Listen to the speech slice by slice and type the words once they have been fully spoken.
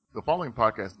The following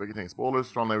podcast may contain spoilers,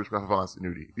 strong language, graphic violence, and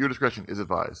nudity. Viewer discretion is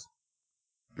advised.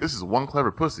 This is One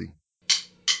Clever Pussy.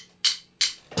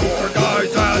 Four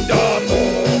guys and a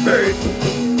movie.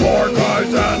 Four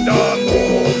guys and a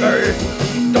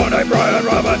movie. Donnie, Brian,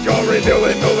 Rob, and Joe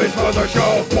reviewing movies for the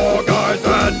show. Four guys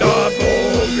and a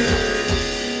movie.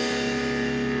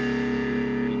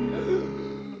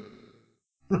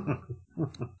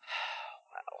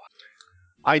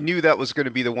 I knew that was going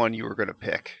to be the one you were going to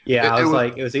pick. Yeah, it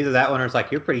was either that one or it's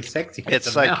like, you're pretty sexy.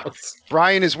 It's like, mouse.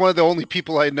 Brian is one of the only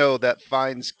people I know that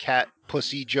finds cat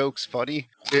pussy jokes funny.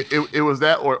 It was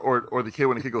that or the kid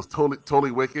when the kid goes totally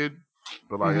wicked.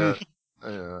 But like,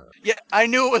 yeah, I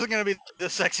knew it wasn't going to be the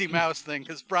sexy mouse thing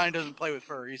because Brian doesn't play with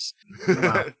furries.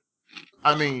 Wow.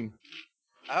 I mean.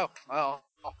 Oh, well,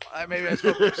 maybe I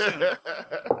spoke too soon.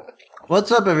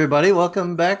 What's up, everybody?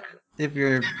 Welcome back. If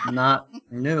you're not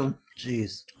new,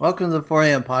 jeez. Welcome to the 4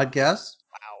 a.m. podcast.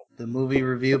 Wow. The movie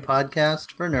review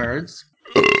podcast for nerds.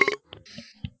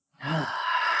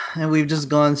 And we've just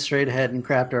gone straight ahead and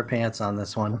crapped our pants on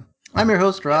this one. I'm your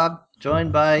host, Rob,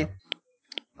 joined by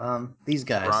these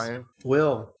guys. Brian.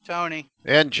 Will. Tony.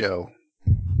 And Joe.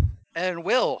 And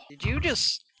Will, did you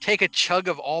just take a chug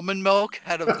of almond milk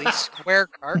out of the square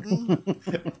carton?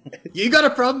 You got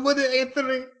a problem with it,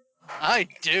 Anthony? I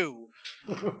do.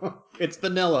 It's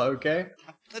vanilla, okay?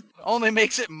 That only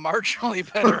makes it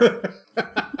marginally better.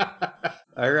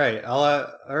 All right,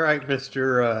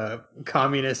 Mr.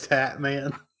 Communist Hat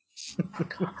Man.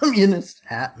 Communist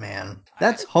Hat Man.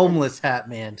 That's homeless Hat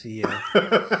Man to you.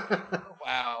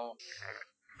 Wow.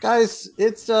 Guys,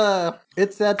 it's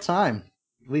that time.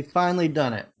 We've finally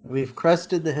done it. We've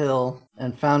crested the hill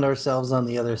and found ourselves on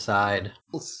the other side.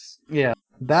 Yeah,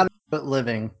 battle but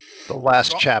living. The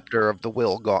last chapter of the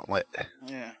Will Gauntlet.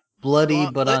 Yeah. Bloody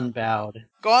Gauntlet. but unbowed.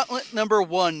 Gauntlet number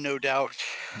 1, no doubt.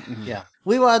 Yeah.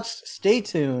 We watched Stay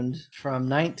Tuned from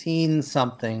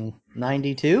 19-something.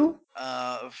 92?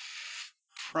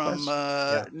 From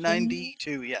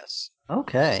 92, yes.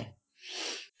 Okay.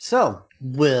 So,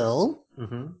 Will,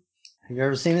 Mm-hmm. have you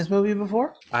ever seen this movie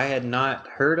before? I had not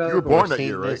heard of You were born or that seen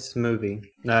year, right? this movie.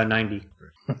 90.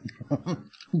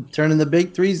 Turning the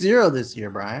big 3-0 this year,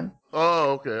 Brian.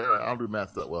 Oh, okay. All right. I don't do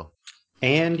math that well.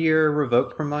 And you're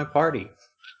revoked from my party.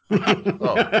 Okay.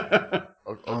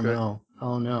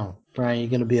 Oh no. Brian, you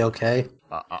gonna be okay?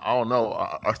 I don't know.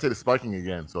 Our state is spiking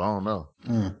again, so I don't know.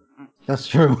 That's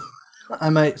true. I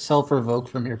might self-revoke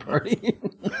from your party.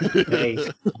 Hey,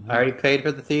 I already paid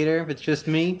for the theater. If it's just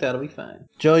me, that'll be fine.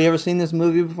 Joe, you ever seen this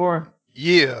movie before?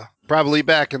 Yeah, probably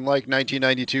back in like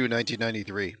 1992,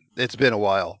 1993. It's been a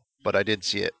while, but I did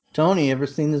see it. Tony, you ever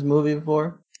seen this movie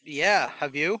before? Yeah,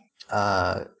 have you?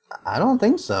 I don't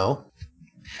think so.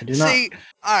 I do not. See,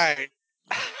 alright.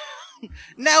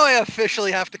 Now I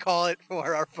officially have to call it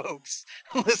for our folks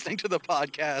listening to the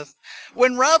podcast.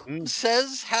 When Rob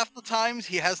says half the times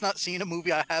he has not seen a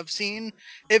movie I have seen,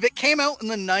 if it came out in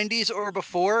the 90s or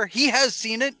before, he has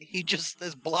seen it. He just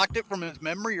has blocked it from his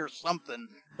memory or something.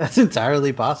 That's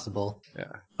entirely possible.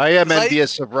 Yeah, I am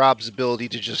envious of Rob's ability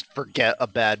to just forget a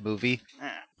bad movie.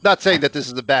 Not saying that this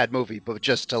is a bad movie, but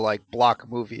just to like block a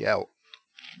movie out.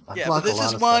 Yeah, but this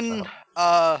is one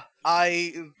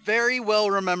I very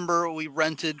well remember we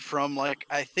rented from, like,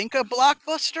 I think a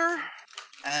Blockbuster,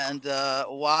 and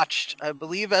watched, I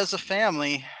believe, as a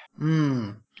family.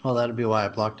 Well, that'd be why I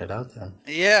blocked it out then.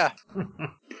 Yeah.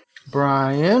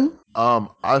 Brian?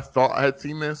 I thought I had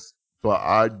seen this, but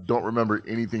I don't remember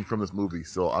anything from this movie,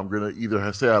 so I'm gonna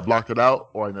either say I blocked it out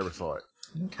or I never saw it.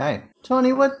 Okay.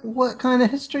 Tony, what kind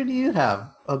of history do you have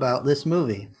about this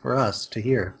movie for us to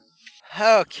hear?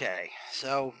 Okay,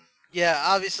 so, yeah,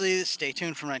 obviously, Stay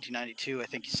Tuned from 1992, I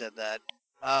think you said that.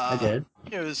 I did.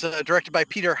 It was directed by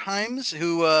Peter Hyams,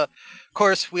 who, of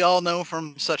course, we all know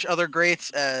from such other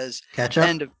greats as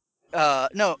Ketchup?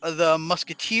 The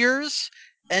Musketeers,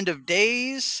 End of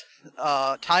Days,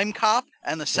 Time Cop,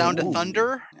 and The Sound of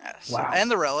Thunder. Yes. Wow. And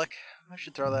The Relic. I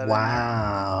should throw that in there.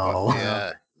 Wow.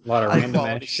 Yeah. A lot of High random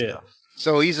quality ass shit. stuff.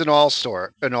 So he's an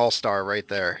all-star right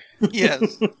there.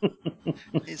 Yes.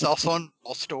 He's also an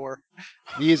all-store.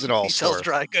 He is an He all-star. sells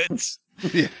dry goods.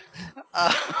 Yeah.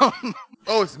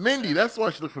 Oh, it's Mindy. That's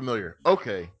why she looked familiar.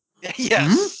 Okay.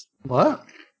 Yes. What?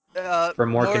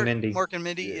 From Mork and Mindy. Mork and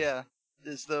Mindy, yeah.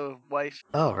 Is the wife.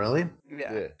 Oh, really?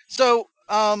 Yeah. So,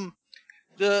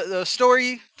 the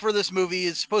story for this movie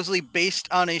is supposedly based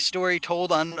on a story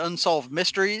told on Unsolved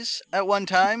Mysteries at one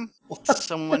time.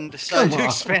 Someone decided to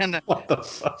expand that. What the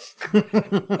fuck?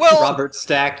 Well, Robert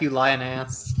Stack, you lying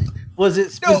ass. Was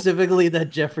it specifically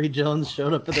that Jeffrey Jones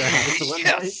showed up at their house one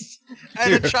night? yes.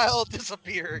 And a child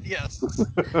disappeared, yes.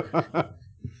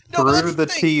 No, but through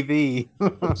that's the thing. TV.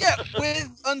 Yeah,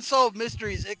 with Unsolved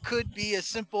Mysteries, it could be as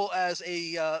simple as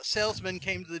a salesman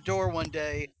came to the door one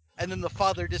day, and then the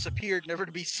father disappeared, never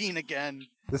to be seen again.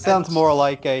 This sounds And, more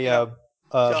like a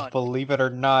done. Believe It or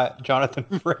Not, Jonathan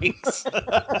Frakes.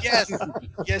 Yes,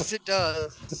 yes, it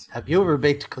does. Have you ever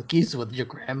baked cookies with your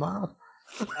grandma?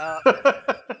 Uh,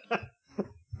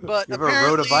 but You ever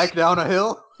rode a bike down a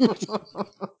hill?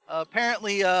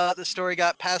 apparently, the story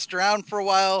got passed around for a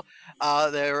while.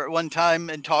 There were at one time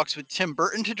in talks with Tim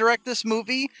Burton to direct this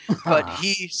movie, but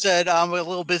he said, I'm a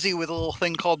little busy with a little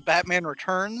thing called Batman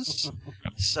Returns.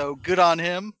 So good on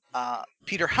him.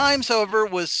 Peter Hyams, however,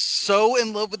 was so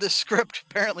in love with the script,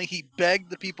 apparently he begged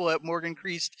the people at Morgan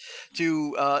Creast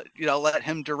to, let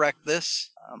him direct this.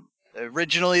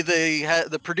 Originally,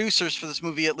 the producers for this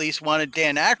movie at least wanted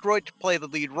Dan Aykroyd to play the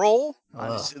lead role.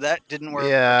 Obviously, that didn't work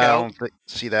Yeah, I out. don't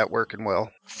see that working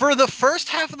well. For the first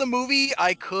half of the movie,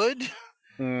 I could,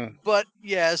 but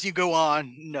yeah, as you go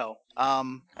on, no.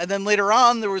 And then later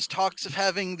on, there was talks of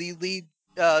having the lead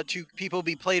two people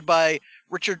be played by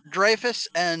Richard Dreyfuss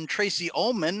and Tracy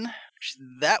Ullman.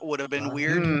 That would have been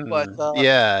weird, but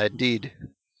yeah, indeed.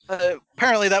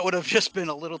 apparently that would have just been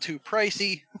a little too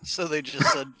pricey, so they just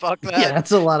said, "Fuck that." Yeah,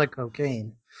 that's a lot of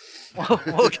cocaine.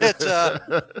 We'll get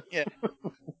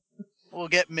we'll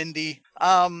get Mindy.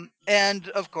 And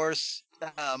of course,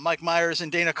 Mike Myers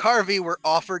and Dana Carvey were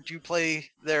offered to play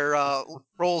their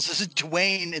roles as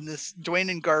Dwayne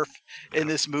and Garth in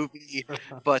this movie,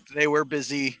 but they were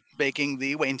busy making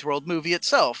the Wayne's World movie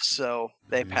itself, so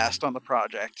they passed on the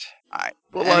project. All right.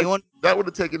 But Anyone? that would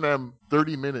have taken them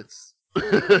 30 minutes.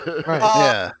 Right.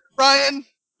 Yeah. Ryan,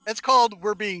 it's called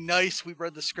We're Being Nice. We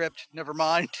read the script. Never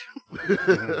mind.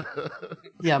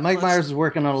 Yeah, Mike Myers was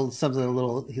working on something a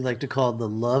little he liked to call the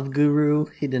Love Guru.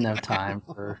 He didn't have time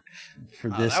for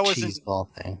this that wasn't- cheeseball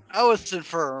thing. I was in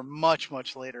for much,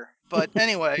 much later. But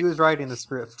anyway. He was writing the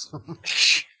script.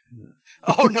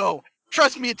 Oh no.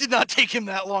 Trust me, it did not take him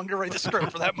that long to write the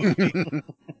script for that movie.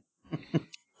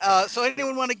 So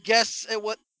anyone want to guess at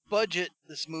what budget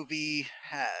this movie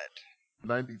had?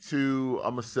 92,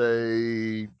 I'm going to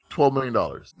say $12 million.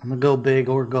 I'm gonna go big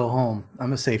or go home. I'm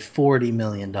gonna say $40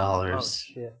 million. Oh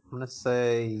shit! I'm gonna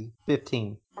say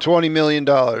 15. $20 million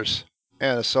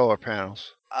and the solar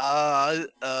panels.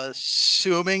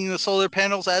 Assuming the solar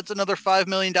panels adds another $5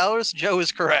 million, Joe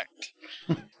is correct.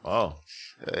 Oh.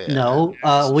 Yeah.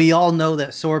 No, we all know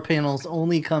that solar panels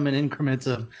only come in increments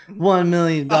of $1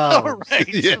 million. All right.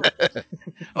 Yeah.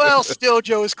 Well, still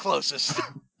Joe is closest.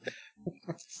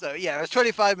 So yeah, it was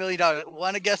 $25 million.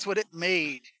 Want to guess what it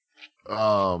made?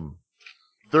 $35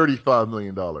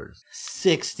 million.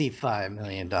 $65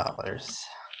 million.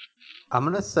 I'm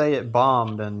gonna say it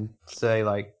bombed and say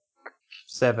like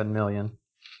 7 million.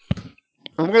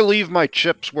 I'm going to leave my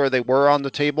chips where they were on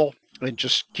the table and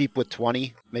just keep with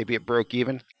 20. Maybe it broke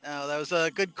even. No, that was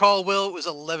a good call, Will. It was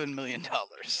 $11 million.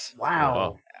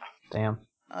 Wow. Damn.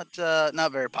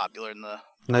 Not very popular in the.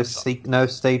 No,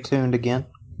 stay tuned again.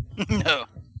 No.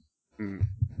 Mm.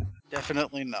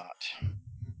 Definitely not.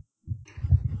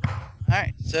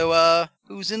 Alright, so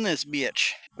who's in this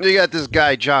bitch? You got this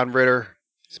guy, John Ritter.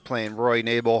 He's playing Roy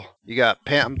Nabel. You got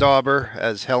Pam Dauber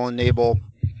as Helen Nabel.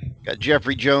 You got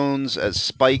Jeffrey Jones as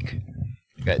Spike.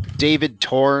 You got David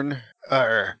Tom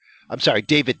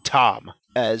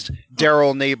as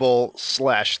Daryl Nabel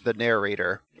 / the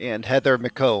narrator. And Heather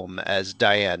McComb as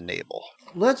Diane Nabel.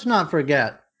 Let's not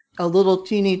forget a little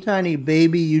teeny tiny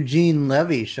baby Eugene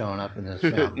Levy showing up in this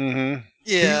film. Mm-hmm.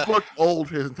 Yeah. He's looked old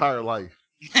his entire life.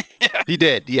 He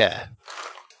did, yeah.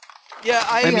 Yeah,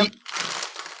 I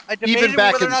debated even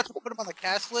back whether or in- not to put him on the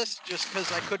cast list just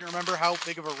because I couldn't remember how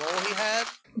big of a role he had.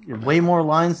 Way more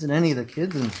lines than any of the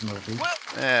kids in this movie. Well,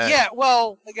 Eh, yeah,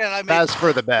 well, again, I made That's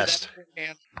for the best.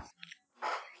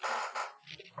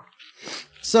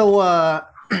 So,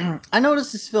 I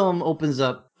noticed this film opens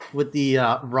up with the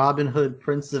Robin Hood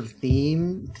Prince of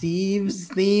Thieves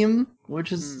theme,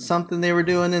 which is something they were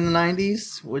doing in the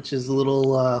 90s, which is a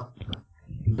little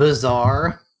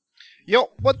bizarre.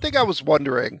 One thing I was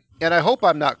wondering, and I hope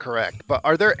I'm not correct, but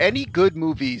are there any good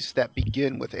movies that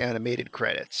begin with animated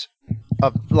credits?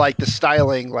 Of like the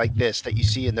styling like this that you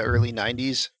see in the early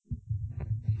 90s?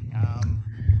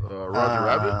 Roger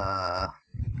Rabbit?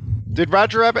 Did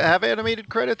Roger Rabbit have animated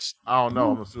credits? I don't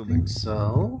know. I'm assuming.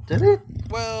 So, did it?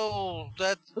 Well,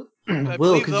 that's...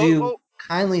 Will, could you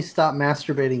kindly stop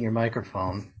masturbating your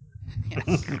microphone?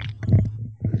 Yes.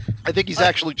 I think he's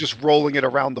actually just rolling it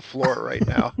around the floor right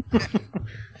now.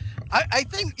 I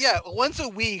think, yeah, once a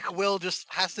week, Will just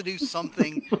has to do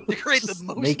something to create the Just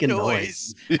most make a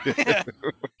noise. Yeah.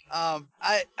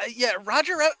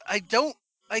 Roger Rabbit, I don't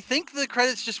I think the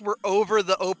credits just were over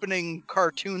the opening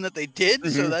cartoon that they did,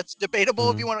 so Mhm. that's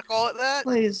debatable if you want to call it that.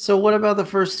 Wait, so what about the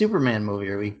first Superman movie?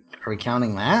 Are we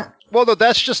counting that? Well, no,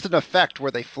 that's just an effect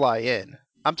where they fly in.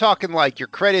 I'm talking like your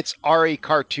credits are a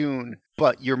cartoon,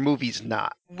 but your movie's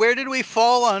not. Where did we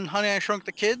fall on Honey, I Shrunk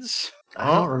the Kids? I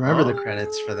don't remember the Huh?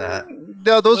 credits for that.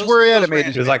 No, those were were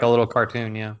animated. It was like a little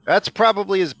cartoon, yeah. That's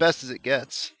probably as best as it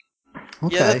gets.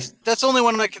 Okay. Yeah, that's the only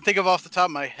one I can think of off the top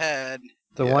of my head.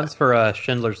 The Yeah. ones for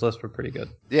Schindler's List were pretty good.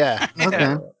 Yeah,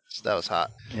 Okay. that was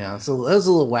hot. Yeah, so that was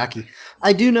a little wacky.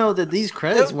 I do know that these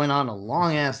credits Nope. went on a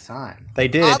long ass time. They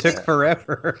did. It Oddly- took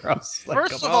forever. I was like,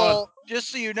 First come of on. all, just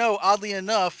so you know, oddly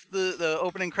enough, the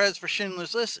opening credits for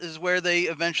Schindler's List is where they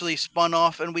eventually spun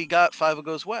off and we got Five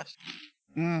Goes West.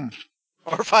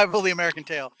 Or Five the American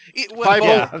Tale. Five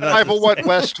Yeah, Both. that's the went same.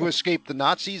 west to escape the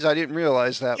Nazis. I didn't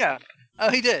realize that. Yeah,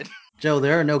 he did. Joe,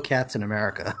 there are no cats in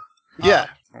America. Yeah.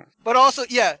 But also,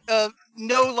 yeah,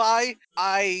 no lie,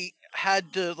 I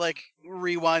had to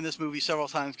rewind this movie several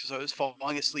times because I was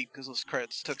falling asleep because those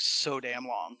credits took so damn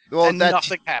long, Well, and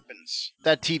nothing happens.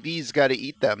 that TV's got to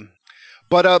eat them.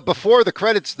 But before the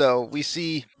credits, though, we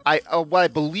see what I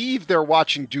believe they're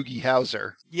watching Doogie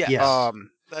Howser. Yes, Yes.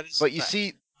 that is. But you that.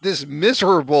 see this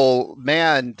miserable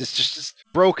man, this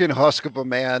broken husk of a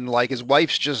man, like his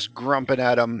wife's just grumping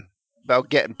at him about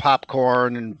getting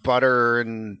popcorn and butter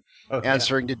and Oh, yeah.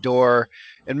 answering the door.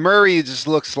 And Murray just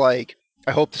looks like,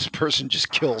 I hope this person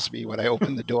just kills me when I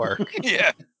open the door.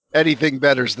 Yeah, Anything's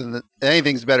better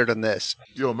than this.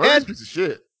 Yo, Murray's And- a piece of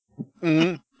shit.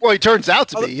 Well, he turns out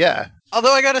to be, yeah.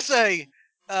 although I gotta say,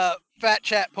 fat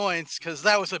chat points because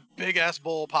that was a big ass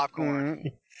bowl of popcorn.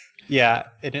 Mhm. Yeah,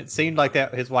 and it seemed like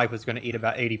that his wife was going to eat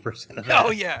about 80% of that.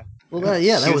 Oh yeah, Well,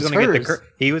 that was gonna hers.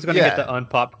 he was going to Yeah. get the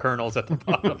unpopped kernels at the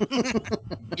bottom.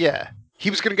 Yeah. He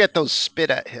was going to get those spit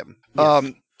at him.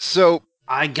 Yes. So,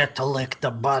 I get to lick the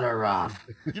butter off.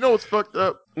 You know what's fucked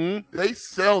up? mm, They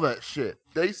sell that shit.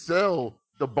 They sell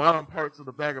the bottom parts of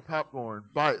the bag of popcorn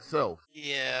by itself.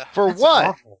 yeah. for That's what?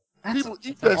 Awful. That's People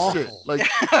eat that awful. shit. Like,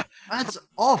 That's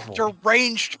awful.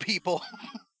 Deranged people.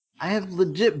 I have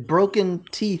legit broken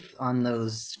teeth on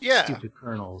those Yeah. stupid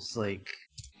kernels. Like,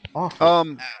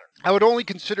 awful. I would only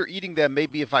consider eating them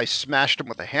maybe if I smashed them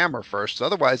with a hammer first.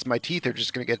 Otherwise, my teeth are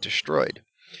just going to get destroyed.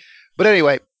 But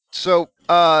anyway, so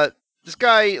this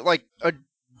guy, like a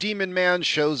demon man,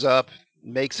 shows up,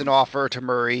 makes an offer to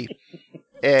Murray,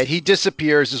 and he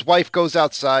disappears. His wife goes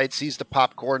outside, sees the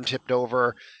popcorn tipped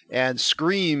over, and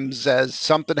screams as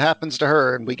something happens to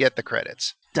her, and we get the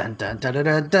credits. Dun dun dun dun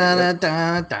dun dun dun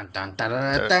dun dun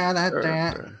dun dun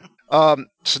dun dun.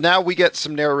 So now we get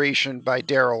some narration by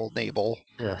Daryl Nabel,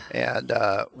 Ugh. and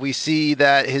we see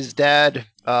that his dad,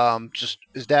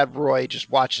 Roy, just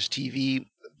watches TV.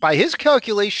 By his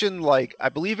calculation, I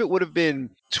believe it would have been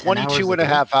 22 and a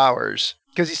half hours.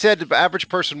 Because he said the average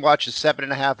person watches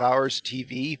 7.5 hours of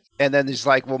TV, and then he's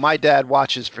like, well, my dad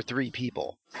watches for 3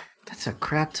 people. That's a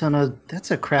crap ton of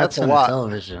That's a of lot.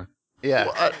 television. Yeah,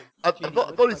 well, I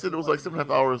thought he said it was like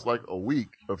 7.5 hours, like a week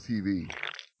of TV.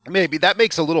 maybe that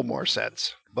makes a little more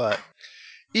sense. But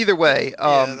either way,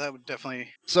 Yeah, that would definitely.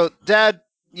 so dad,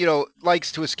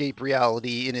 likes to escape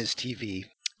reality in his TV,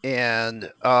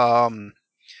 and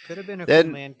Could have been a Then-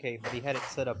 cool man cave, but he had it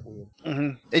set up weird.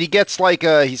 and he gets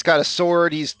he's got a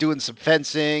sword, he's doing some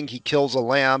fencing, he kills a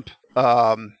lamp.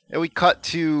 And we cut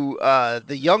to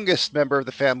the youngest member of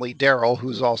the family, Daryl,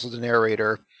 who's also the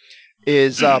narrator,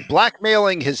 is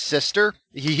blackmailing his sister.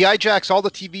 He hijacks all the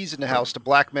TVs in the house to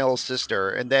blackmail his sister,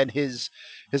 and then his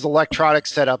electronic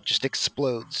setup just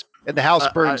explodes, and the house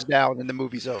burns down, and the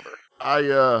movie's over.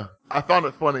 I found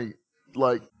it funny,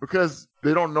 because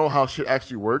they don't know how shit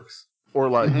actually works, or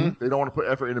they don't want to put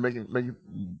effort into making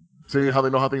saying how they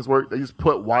know how things work. They just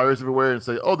put wires everywhere and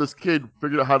say, "Oh, this kid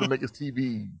figured out how to make his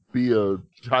TV be a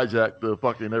hijack the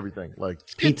fucking everything."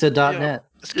 Pizza.net.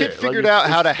 This kid Yeah, figured it's- out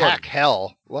how to it's funny. hack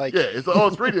hell.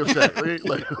 It's Radio Shack.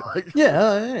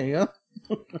 Yeah, there you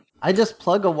go. I just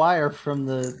plug a wire from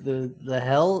the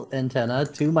hell antenna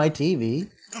to my TV.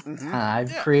 Mhm.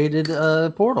 I've Yeah. created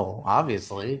a portal,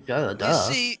 obviously. Duh.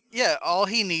 You see, yeah, all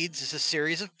he needs is a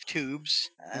series of tubes,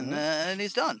 and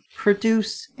he's done.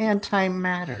 Produce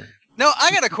antimatter. Now,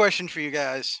 I got a question for you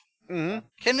guys. Mhm.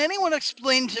 Can anyone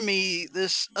explain to me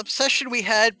this obsession we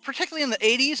had, particularly in the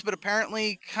 80s, but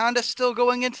apparently kind of still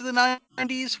going into the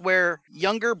 90s, where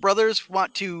younger brothers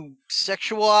want to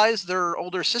sexualize their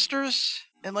older sisters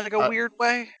in a weird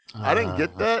way? I didn't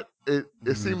get that. It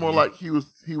seemed more like he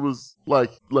was like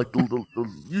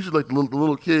usually the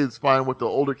little kids find what the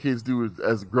older kids do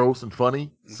as gross and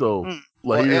funny. So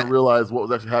he didn't realize what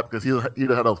was actually happening because he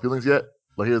didn't have those feelings yet.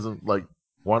 He doesn't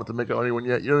wanted to make it anyone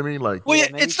yet. You know what I mean? Like, Well, yeah,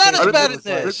 maybe it's not say as I that bad it as was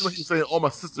like- didn't like you saying, "Oh, my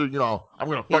sister," you know, I'm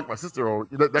gonna Yeah. fuck my sister or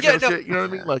that Yeah, kind of no. shit. You know what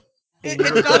I mean? Like, Maybe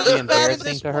It's it not could be as bad in embarrassing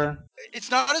this to one. her.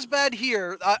 It's not as bad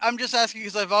here. I'm just asking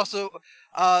because I've also,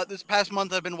 this past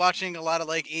month, I've been watching a lot of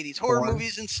like 80s horror Porn?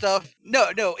 movies and stuff. No,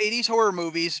 80s horror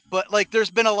movies, but like there's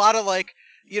been a lot of like,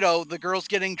 the girl's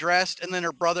getting dressed and then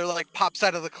her brother like pops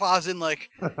out of the closet and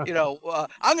like, I'm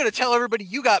going to tell everybody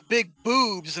you got big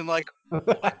boobs and like, what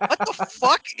the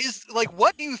fuck is, like,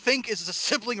 what do you think is a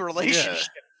sibling relationship?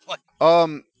 Like,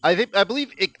 I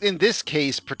believe in this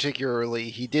case particularly,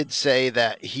 he did say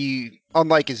that he,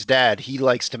 unlike his dad, he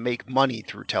likes to make money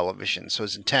through television. So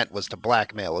his intent was to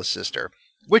blackmail his sister,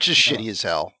 which is shitty as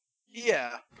hell.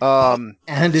 yeah. And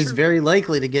is very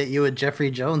likely to get you a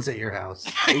Jeffrey Jones at your house.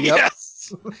 Yep.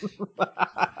 Yes.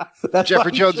 That's Jeffrey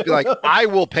why he Jones would be like, showed up. I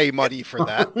will pay money for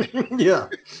that. Yeah.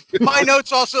 My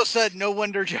notes also said no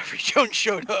wonder Jeffrey Jones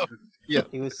showed up.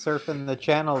 He was surfing the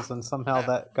channels, and somehow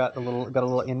that got a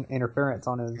little interference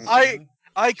on his.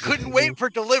 I couldn't wait for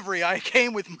delivery. I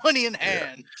came with money in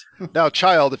hand. Now,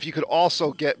 child, if you could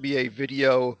also get me a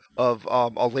video of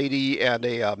a lady and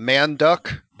a man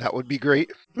duck, that would be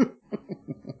great.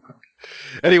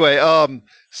 Anyway,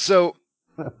 so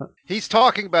he's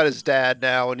talking about his dad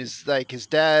now, and his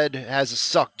dad has a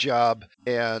suck job,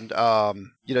 and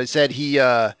he said he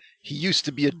used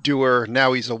to be a doer,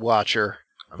 now he's a watcher.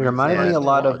 He reminded me Yeah. a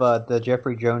lot of the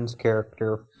Jeffrey Jones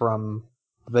character from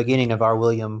the beginning of our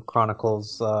William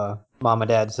Chronicles. Mom and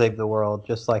Dad Save the World,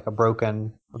 just like a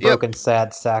broken,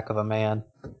 sad sack of a man.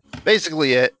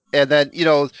 Basically it. And then,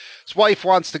 his wife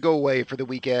wants to go away for the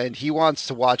weekend. He wants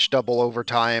to watch Double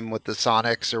Overtime with the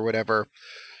Sonics or whatever.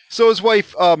 So his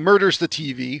wife murders the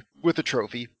TV with a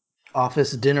trophy.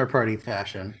 Office dinner party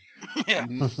fashion. Yeah.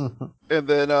 And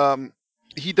then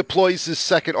he deploys his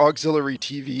second auxiliary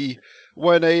TV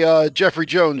when a Jeffrey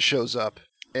Jones shows up.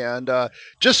 And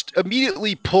just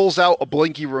immediately pulls out a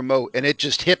blinky remote, and it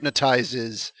just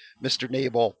hypnotizes Mr.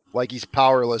 Nabel like he's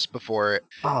powerless before it.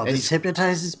 Oh, And this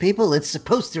hypnotizes people? It's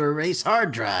supposed to erase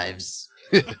hard drives.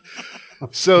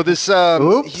 So this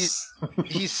Oops.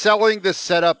 he's selling this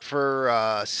setup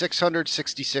for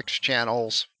 666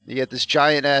 channels. You get this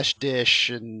giant ass dish,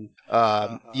 and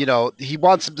he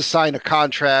wants him to sign a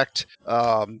contract,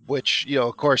 which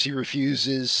of course he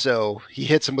refuses. So he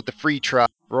hits him with the free trial.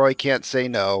 Roy can't say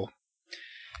no,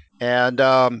 and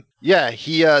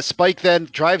Spike then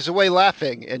drives away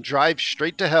laughing and drives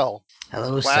straight to hell.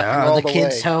 Hello, Laughing sir. Are all the the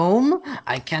kids way. home?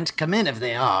 I can't come in if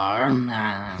they are.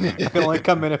 I can only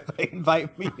come in if they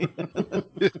invite me.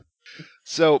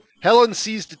 So Helen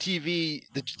sees the TV,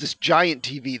 this giant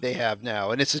TV they have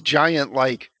now, and it's a giant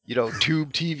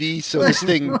tube TV. So this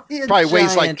thing A probably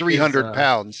weighs like giant 300 is,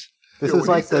 pounds. This Yeah, is when he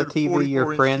like the said TV your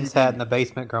 44-inch friends TV. had in the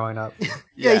basement growing up.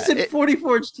 Yeah, he said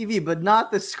 44-inch TV, but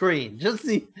not the screen. Just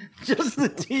the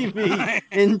TV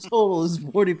in total is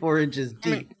 44 inches I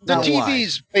mean, deep. the not wide.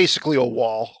 TV's basically a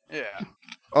wall. Yeah.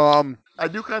 I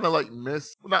do kind of like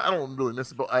miss. Well, I don't really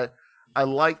miss it, but I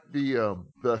like the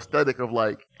aesthetic of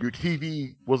like your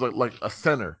TV was like a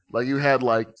center. Like it had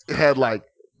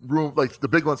room. Like the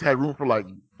big ones had room for like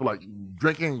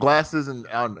drinking glasses and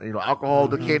alcohol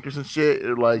decanters and shit.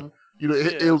 It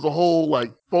was a whole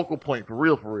like focal point for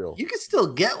real. You can still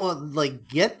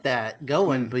get that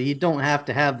going, but you don't have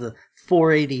to have the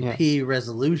 480p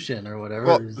resolution or whatever.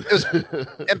 Well,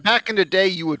 and back in the day,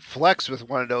 you would flex with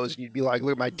one of those, and you'd be like,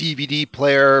 "Look at my DVD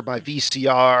player, my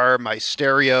VCR, my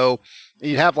stereo." And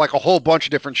you'd have like a whole bunch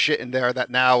of different shit in there that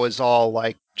now is all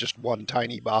like just one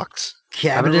tiny box.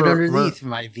 Cabinet remember- underneath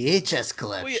my VHS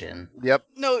collection. Yep.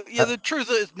 No, yeah, the truth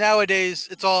is nowadays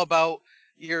it's all about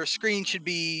your screen should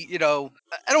be, I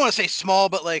don't want to say small,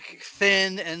 but like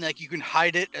thin and like you can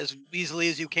hide it as easily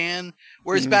as you can.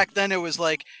 Whereas back then it was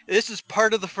like, this is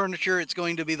part of the furniture. It's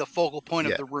going to be the focal point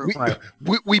of the room.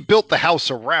 We built the house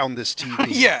around this TV.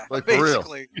 Yeah, Like, for real.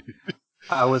 basically.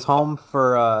 I was home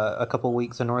for a couple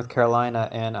weeks in North Carolina,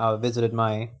 and I visited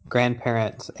my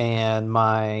grandparents, and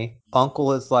my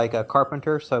uncle is like a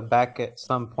carpenter, so back at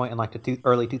some point in like the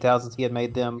early 2000s, he had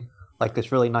made them like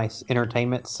this really nice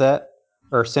entertainment set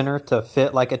or center to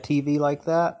fit like a TV like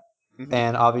that. Mhm.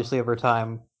 And obviously over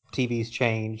time, TVs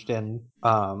changed, and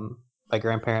my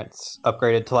grandparents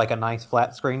upgraded to like a nice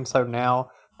flat screen, so now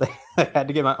they had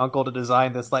to get my uncle to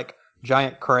design this like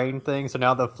giant crane thing, so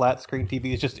now the flat screen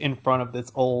TV is just in front of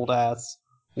this old ass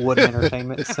wooden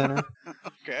entertainment center.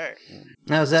 Okay.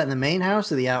 Now, is that in the main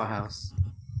house or the outhouse?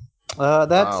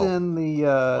 That's Wow. in the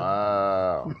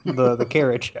Wow. the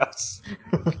carriage house.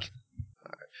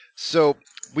 So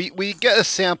we get a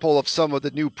sample of some of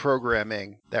the new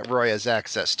programming that Roy has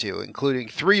access to, including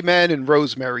Three Men and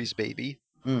Rosemary's Baby.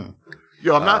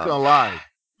 Yo, I'm not gonna lie.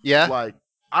 Yeah. Like,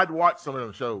 I'd watch some of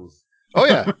them shows. Oh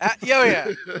yeah.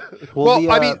 Yeah. Well, the,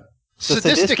 I mean, the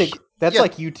sadistic. that's yeah,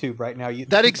 like YouTube right now.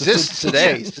 that exists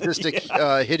today. Yeah. Sadistic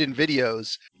hidden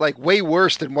videos, like way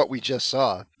worse than what we just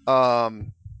saw.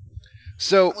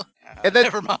 So, and then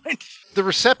Never mind. the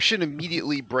reception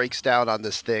immediately breaks down on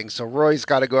this thing. So Roy's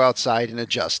got to go outside and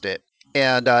adjust it.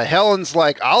 And Helen's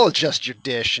like, "I'll adjust your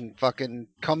dish," and fucking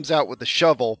comes out with a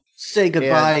shovel. Say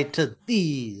goodbye to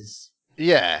these.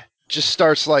 Yeah, just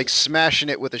starts like smashing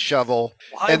it with a shovel.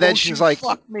 Why And then won't she's you like,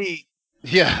 fuck me?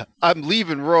 "Yeah, I'm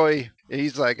leaving, Roy." And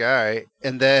he's like, "All right."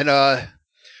 And then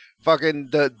fucking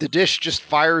the dish just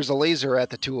fires a laser at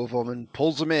the two of them and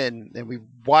pulls them in, and we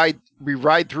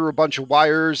ride through a bunch of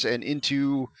wires and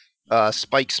into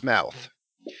Spike's mouth,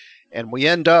 and we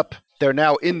end up. They're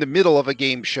now in the middle of a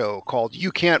game show called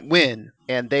You Can't Win,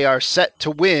 and they are set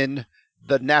to win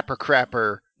the Napper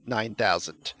Crapper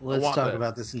 9000. Let's want talk that.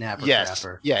 about this napper Yes,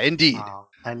 crapper. yeah, indeed. I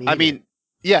I mean,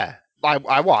 yeah,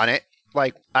 I want it.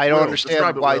 Like, I don't Will, understand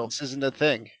describe it, why Will. this isn't a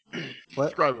thing. What?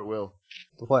 Describe it, Will.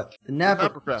 What? the napper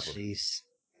Napper crapper. Jeez.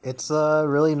 It's a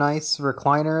really nice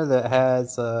recliner that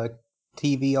has a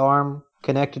TV arm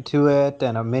connected to it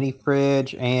and a mini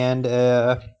fridge, and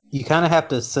you kind of have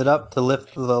to sit up to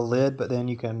lift the lid, but then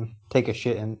you can take a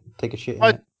shit in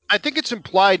But it. I think it's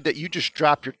implied that you just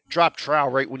drop trowel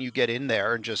right when you get in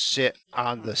there and just sit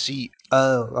on the seat.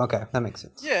 Oh, okay, that makes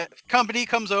sense. Yeah, if company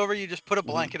comes over, you just put a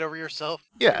blanket over yourself.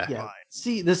 Yeah. Yeah. Fine.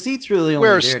 See, the seat's really only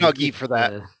Wear a there to Snuggie keep for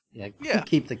that. Yeah.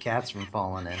 keep the cats from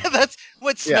falling in. That's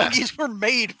what Yeah. Snuggies were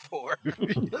made for.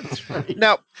 That's right.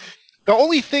 Now, the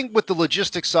only thing with the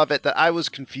logistics of it that I was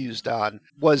confused on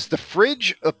was the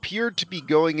fridge appeared to be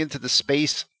going into the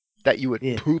space that you would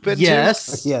Yeah. poop into.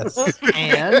 Yes. Yes.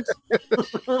 And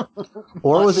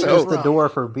Or was it So- just the door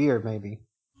for beer, maybe?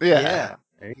 Yeah.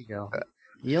 there you go.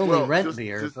 You only Well, rent just-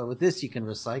 beer, just- but with this you can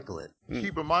recycle it.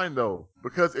 Keep in mind though,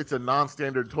 because it's a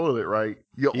non-standard toilet, right?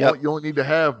 You Yep. you only need to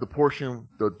have the portion,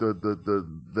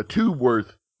 the tube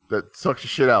worth that sucks the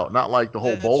shit out, not like the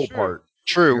whole That's bowl true. part.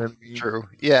 True. You know what I mean? True.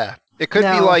 Yeah. It could be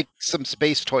Now- like some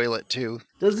space toilet too.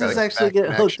 Does Gotta this get actually back get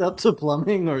in hooked action. up to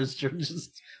plumbing, or is there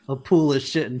just a pool of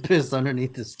shit and piss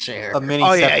underneath this chair? A mini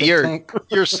Oh, yeah, septic you're- tank.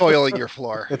 You're soiling your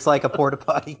floor. It's like a porta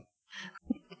potty.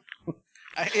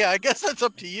 I guess that's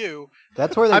up to you.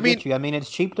 That's where they I get mean- you. I mean, it's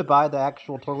cheap to buy the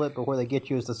actual toilet, but where they get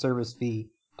you is the service fee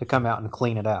to come out and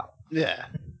clean it out. Yeah.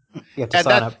 You have to And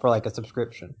sign that- up for like a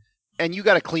subscription. And you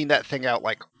got to clean that thing out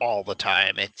like all the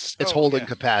time. Its Oh, holding yeah.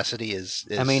 capacity is.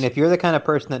 I mean, if you're the kind of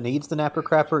person that needs the Napper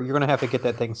Crapper, you're going to have to get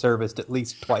that thing serviced at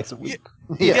least twice a week.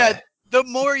 Yeah. The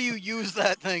more you use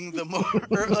that thing, the more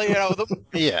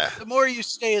Yeah. the more you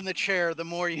stay in the chair, the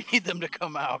more you need them to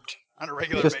come out on a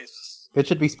regular Just- basis. It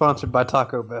should be sponsored by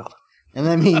Taco Bell. And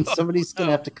that means somebody's gonna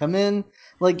no. have to come in.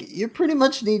 Like, you pretty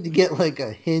much need to get like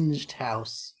a hinged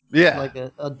house, Yeah. like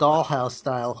a dollhouse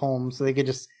style home, so they could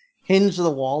just hinge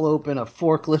the wall open. A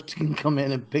forklift can come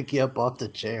in and pick you up off the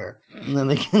chair, and then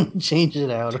they can change it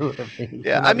out or whatever.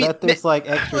 Yeah, And I I mean, bet there's like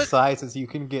extra sizes you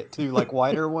can get too, like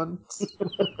wider ones,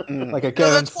 Mm. like a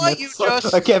Kevin that's why Smith, you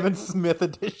just- a Kevin Smith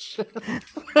edition.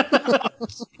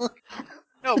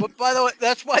 No, but by the way,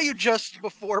 that's why you just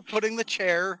before putting the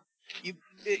chair,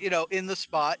 you know, in the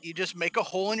spot, you just make a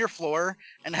hole in your floor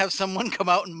and have someone come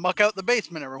out and muck out the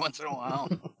basement every once in a while.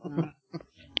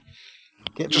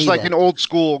 Get Just me like that, an old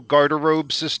school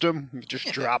garderobe system, it just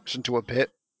Yeah. drops into a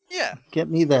pit. Yeah. get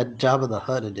me that Jabba the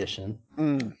Hutt edition.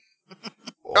 Mm.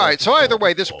 All right, so either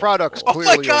way, this product's Oh my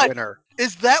clearly a God. winner.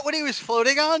 Is that what he was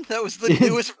floating on? That was the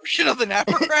newest version of the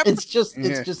Napper Crap? It's just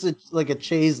Yeah. like a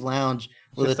chaise lounge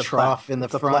with Just a a trough in the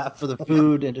it's a front for the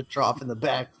food and a trough in the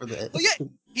back for the. Oh, yeah.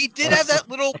 He did have that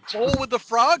little bowl with the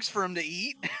frogs for him to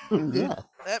eat. yeah.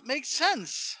 That makes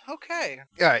sense. Okay.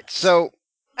 All right, so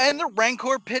And the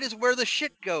Rancor pit is where the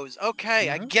shit goes. Okay,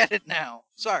 I get it now.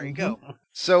 Sorry, go.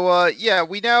 yeah,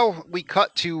 we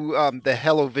cut to the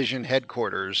Hellovision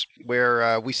headquarters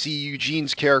where we see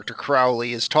Eugene's character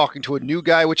Crowley is talking to a new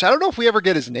guy, which I don't know if we ever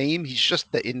get his name. He's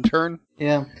just the intern.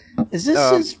 Yeah. Is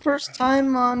this his first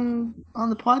time on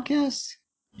the podcast?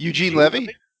 Eugene Levy?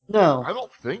 No, I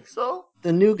don't think so.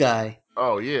 the new guy.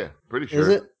 Oh yeah, pretty sure. Is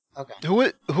it? Okay.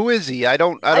 Who is he? I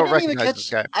don't didn't even recognize this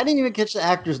guy. I didn't even catch the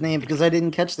actor's name because I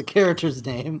didn't catch the character's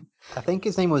name. I think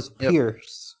his name was Yep.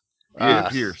 Pierce. Yeah, Ah.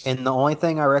 Pierce. And the only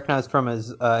thing I recognize from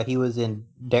is he was in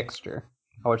Dexter.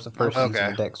 I watched the first season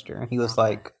Okay. of Dexter. He was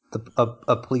like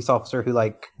a police officer who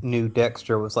like knew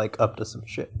Dexter was like up to some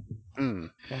shit. Mm.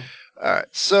 Okay. All right.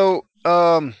 So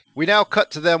we now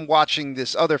cut to them watching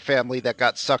this other family that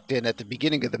got sucked in at the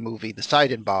beginning of the movie, the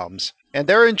Seidenbaums. And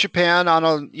they're in Japan on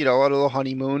a little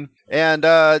honeymoon. And,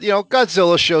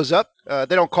 Godzilla shows up. They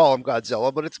don't call him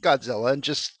Godzilla, but it's Godzilla, and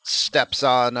just steps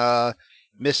on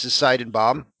Mrs.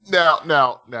 Seidenbaum.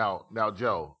 Now,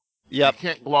 Joe. Yep. You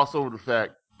can't gloss over the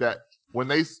fact that when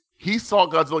he saw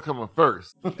Godzilla coming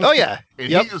first, Oh, yeah. and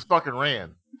Yep. he just fucking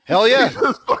ran. Hell yeah.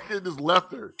 He just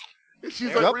left her. And she's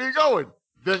like, Yep. where you going?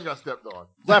 Then got stepped on.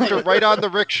 Left her right on the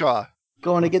rickshaw.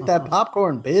 Going to get that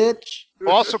popcorn, bitch.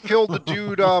 Also killed the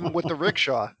dude with the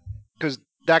rickshaw, because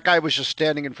that guy was just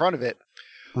standing in front of it.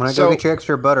 When I So- go get your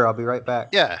extra butter, I'll be right back.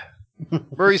 Yeah.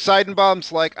 Murray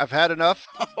Seidenbaum's like, I've had enough.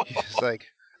 He's like,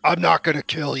 I'm not going to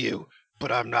kill you,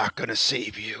 but I'm not going to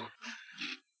save you.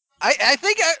 I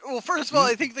think, first of all,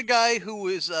 I think the guy who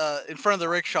was in front of the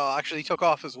rickshaw actually took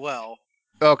off as well.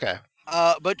 Okay.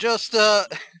 But just to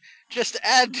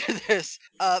add to this,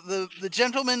 the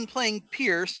gentleman playing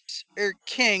Pierce, or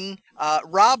King,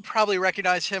 Rob probably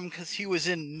recognized him because he was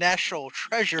in National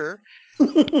Treasure.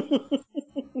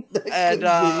 And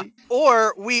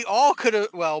or we all could have,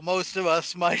 well, most of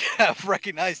us might have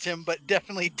recognized him, but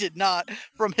definitely did not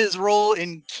from his role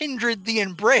in Kindred the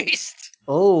Embraced.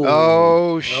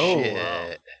 Oh,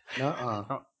 shit.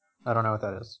 Uh-uh. I don't know what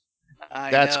that is. I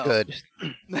That's know. good.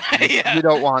 Yeah, You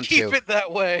don't want keep to. it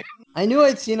that way. I knew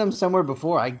I'd seen him somewhere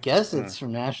before. I guess it's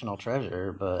from National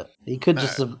Treasure, but he could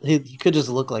just he could just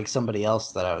look like somebody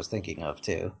else that I was thinking of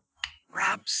too.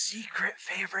 Rob's secret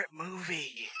favorite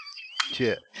movie.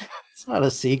 Yeah. It's not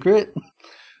a secret.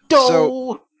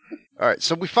 So- All right,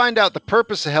 so we find out the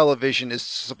purpose of Hellivision is to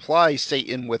supply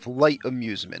Satan with light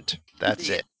amusement. That's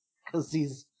it. Because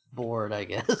he's bored, I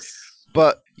guess.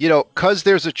 But, because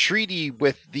there's a treaty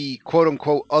with the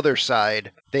quote-unquote other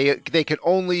side, they can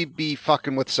only be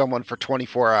fucking with someone for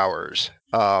 24 hours.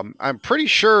 I'm pretty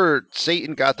sure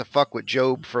Satan got to fuck with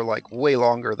Job for, way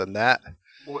longer than that.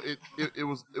 Well, it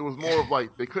was more of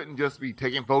like they couldn't just be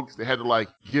taking folks. They had to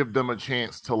give them a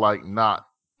chance to not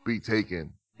be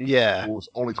taken. Yeah. It was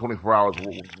only 24 hours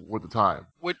worth of time.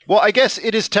 Well, I guess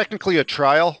it is technically a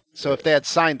trial, so if they had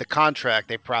signed the contract,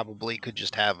 they probably could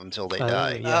just have them till they die.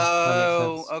 Yeah, that makes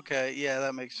Oh, sense. okay. Yeah,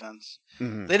 that makes sense.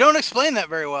 Mhm. They don't explain that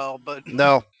very well, but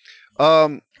No.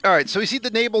 All right, so we see the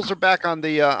Nables are back on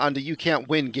the You Can't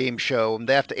Win game show, and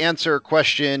they have to answer a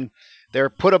question. They're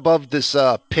put above this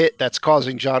pit that's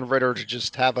causing John Ritter to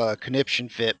just have a conniption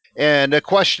fit. And the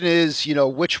question is,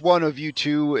 which one of you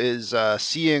two is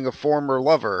seeing a former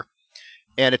lover?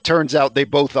 And it turns out they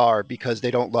both are because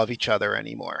they don't love each other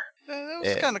anymore. that was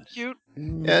Yeah. kind of cute.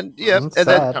 And yeah, That's and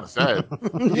then sad. Kind of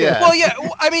sad. yeah, Well, yeah,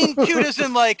 I mean, cute is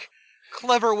in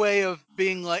clever way of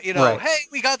being like, Right. hey,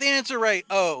 we got the answer right.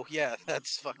 Oh, yeah,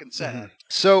 that's fucking sad.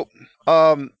 So,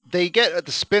 they get at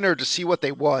the spinner to see what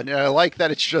they won, and I like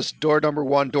that it's just door number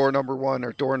one,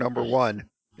 or door number one.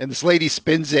 And this lady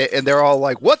spins it, and they're all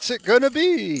like, "What's it gonna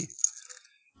be?"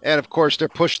 And of course, they're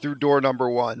pushed through door number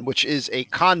one, which is a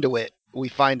conduit. We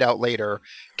find out later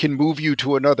can move you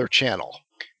to another channel,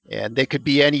 and they could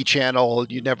be any channel.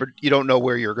 You don't know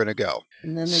where you're gonna go.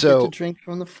 And then they So- get to drink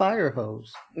from the fire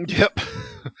hose. Yep.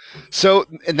 So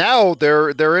and now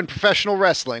they're in professional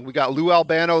wrestling. We got Lou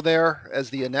Albano there as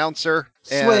the announcer.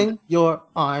 And Swing your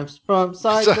arms from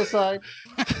side So- to side.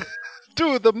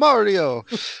 do the Mario.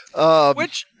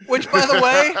 Which, by the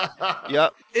way,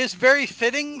 Yep. is very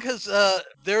fitting because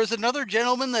there's another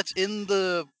gentleman that's in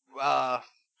the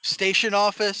station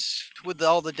office with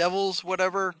all the devils,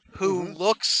 whatever, who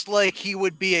looks like he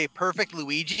would be a perfect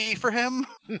Luigi for him.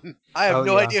 I have Oh,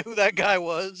 no yeah. idea who that guy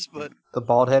was, but The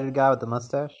bald-headed guy with the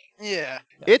mustache? yeah.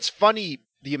 It's funny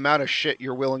the amount of shit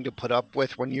you're willing to put up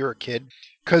with when you're a kid.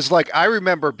 Because, I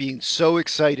remember being so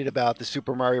excited about the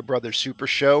Super Mario Brothers Super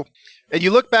Show. And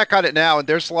you look back on it now, and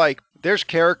there's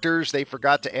characters they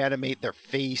forgot to animate their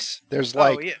face. There's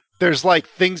Oh, yeah. there's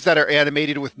things that are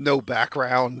animated with no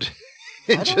background.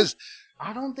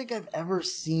 I don't think I've ever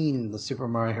seen the Super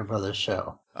Mario Brothers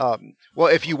show. Well,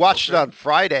 if you watched it on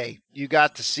Friday, you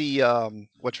got to see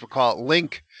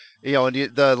Link, in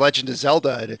the Legend of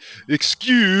Zelda. And,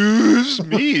 excuse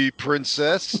me,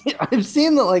 princess. I've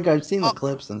seen the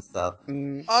clips and stuff.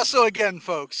 Also, again,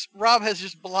 folks, Rob has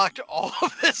just blocked all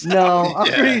of this. No, out. I'm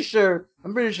Yeah. pretty sure.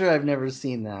 I'm pretty sure I've never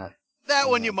seen that. That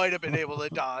one you might have been able to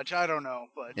dodge. I don't know,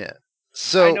 but Yeah. I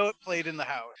So know it played in the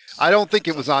house. I don't think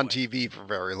it at was some on point. TV for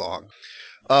very long.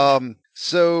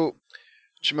 So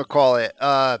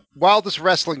while this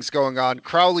wrestling's going on,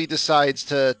 Crowley decides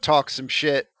to talk some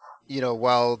shit,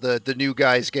 while the new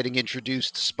guy's getting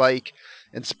introduced to Spike.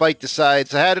 And Spike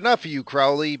decides, I had enough of you,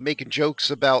 Crowley, making jokes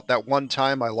about that one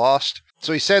time I lost.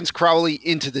 So he sends Crowley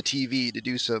into the TV to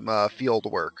do some field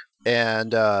work.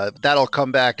 And that'll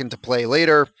come back into play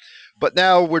later. But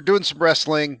now we're doing some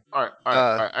wrestling. All right. I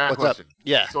have a What's question. up?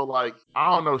 Yeah. So, like,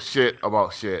 I don't know shit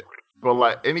about shit, but,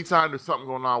 like, anytime there's something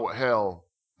going on with Hell,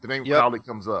 the name Yep. Crowley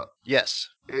comes up. Yes.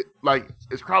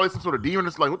 Is Crowley some sort of demon?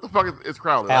 It's like, what the fuck is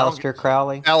Crowley? Aleister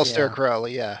Crowley. Aleister Yeah.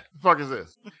 Crowley, yeah. What the fuck is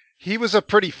this? He was a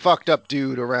pretty fucked up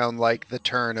dude around like the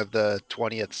turn of the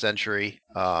 20th century.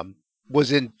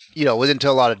 Was into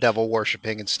a lot of devil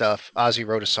worshipping and stuff. Ozzy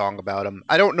wrote a song about him.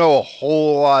 I don't know a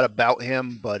whole lot about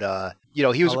him, but he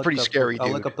was a pretty scary dude.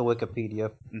 I'll look up the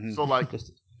Wikipedia. Mhm. So, like,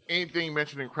 Just anything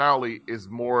mentioning Crowley is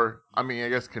more, I mean, I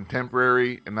guess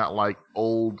contemporary and not like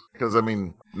old. Because, I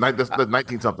mean, that's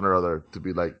 19 something or other to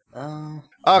be like Crowley,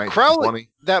 1920.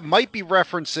 that might be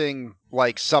referencing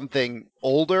like something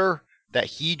older that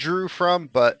he drew from,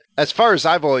 but as far as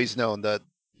I've always known, that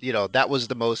was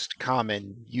the most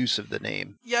common use of the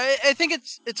name. Yeah, I think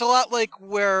it's a lot like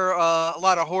where a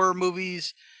lot of horror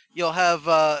movies, you'll have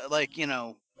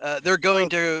they're going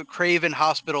to Craven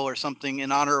Hospital or something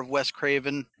in honor of Wes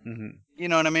Craven. Mm-hmm. You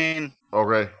know what I mean?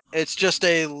 Okay. It's just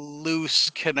a loose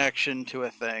connection to a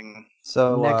thing.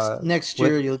 so Next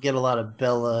year you'll get a lot of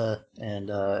Bella and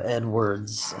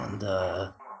Edwards and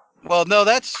Well, no,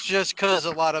 that's just because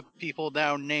a lot of people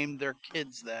now name their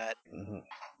kids that.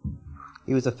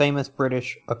 he was a famous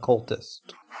British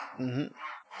occultist. Mm-hmm.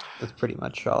 That's pretty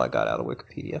much all I got out of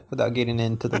Wikipedia without getting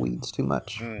into the weeds too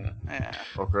much. Yeah.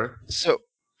 Okay. So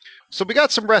we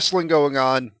got some wrestling going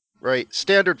on, right?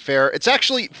 Standard fare. It's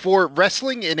actually, for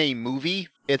wrestling in a movie,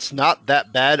 it's not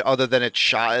that bad other than it's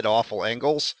shot at awful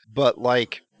angles. But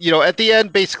like, at the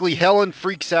end, basically Helen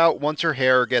freaks out once her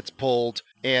hair gets pulled,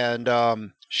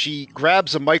 and she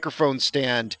grabs a microphone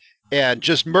stand and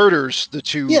just murders the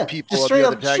two people just of straight the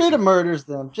other up, tag straight team. up murders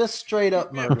them. Just straight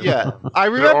up murders Yeah, them. I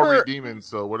They're remember. already demons,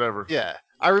 so whatever. Yeah.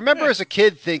 I remember as a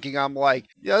kid thinking, I'm like,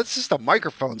 yeah, it's just a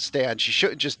microphone stand. She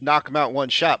shouldn't just knock him out one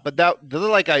shot. But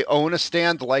like I own a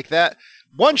stand like that.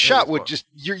 One shot would just,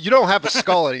 you don't have a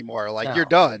skull anymore. Like, No. you're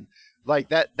done. Like,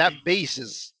 that base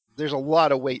is, there's a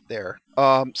lot of weight there.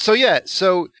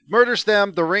 So murders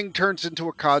them. The ring turns into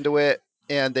a conduit,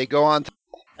 and they go on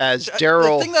as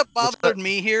Daryl. The thing that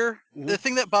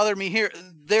bothered me here,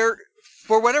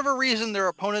 for whatever reason, their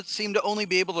opponents seem to only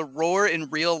be able to roar in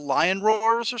real lion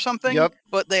roars or something. Yep.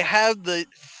 But they have the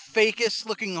fakest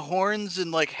looking horns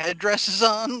and like headdresses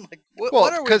on. Like, what Well,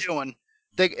 are we doing?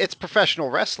 It's professional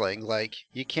wrestling. Like,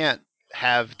 you can't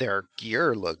have their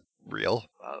gear look real.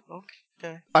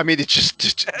 Okay. I mean, that's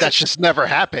just never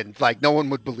happened. Like, no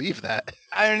one would believe that.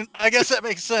 I guess that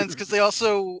makes sense because they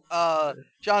also,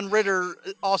 John Ritter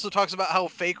also talks about how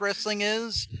fake wrestling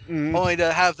is, only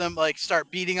to have them like start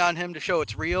beating on him to show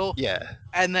it's real. Yeah.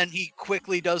 And then he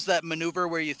quickly does that maneuver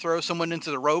where you throw someone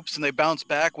into the ropes and they bounce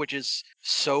back, which is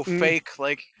so fake.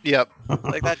 Like, Yep.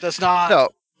 like that does not. No,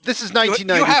 this is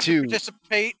 1992. You have to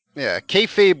participate. Yeah,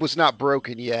 kayfabe was not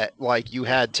broken yet. Like, you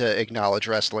had to acknowledge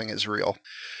wrestling is real.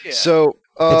 Yeah. So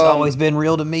It's always been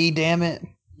real to me, damn it.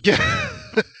 Yeah.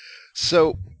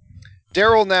 So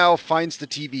Daryl now finds the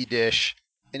TV dish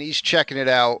and he's checking it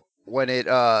out when it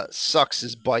sucks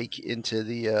his bike into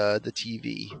the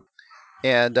TV.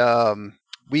 And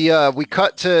we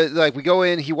cut to, like, we go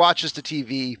in, he watches the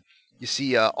TV. You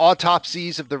see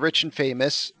autopsies of the rich and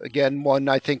famous. Again, one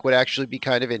I think would actually be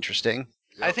kind of interesting.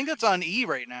 I think that's on E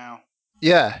right now.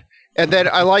 Yeah. And then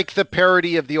I like the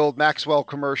parody of the old Maxwell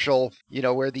commercial,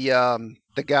 where the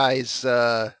guy's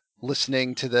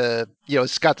listening to the,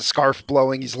 it's got the scarf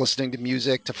blowing. He's listening to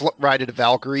music to Ride of the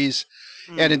Valkyries.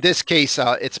 And in this case,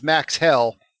 it's Max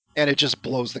Hell, and it just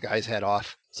blows the guy's head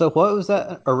off. So what was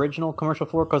that original commercial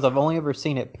for? Because I've only ever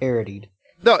seen it parodied.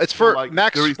 No, it's for like,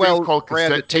 Maxwell called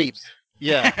brand of cassette tapes.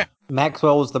 Yeah.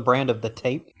 Maxwell was the brand of the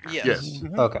tape? Yes.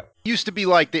 Okay. Used to be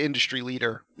like the industry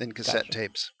leader in cassette Gotcha.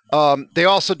 tapes. They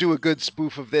also do a good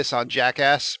spoof of this on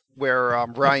Jackass, where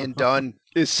Ryan Dunn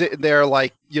is sitting there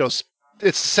like,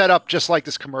 it's set up just like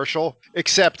this commercial,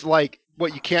 except like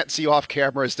what you can't see off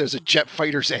camera is there's a jet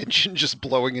fighter's engine just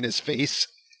blowing in his face.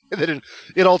 And then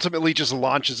it ultimately just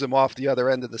launches him off the other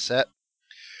end of the set.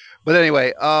 But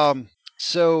anyway,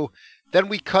 so then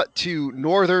we cut to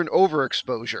Northern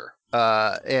Overexposure.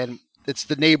 And it's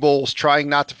the Nables trying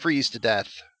not to freeze to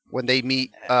death when they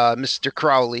meet Mr.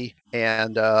 Crowley,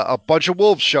 and a bunch of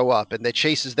wolves show up and they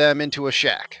chases them into a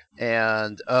shack.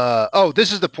 And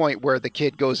this is the point where the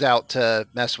kid goes out to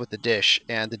mess with the dish,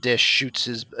 and the dish shoots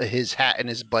his hat and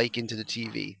his bike into the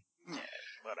TV. Yeah,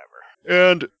 whatever.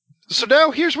 And so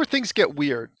now here's where things get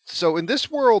weird. So in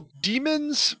this world,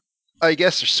 demons, I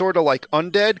guess, are sort of like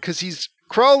undead, because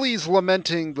Crowley's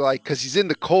lamenting, like, because he's in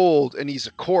the cold and he's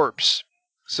a corpse.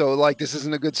 So, like, this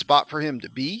isn't a good spot for him to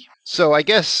be. So, I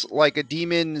guess, like, a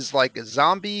demon is like a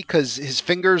zombie because his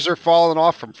fingers are falling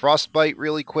off from frostbite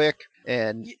really quick.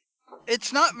 And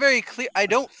It's not very clear. I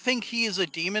don't think he is a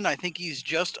demon. I think he's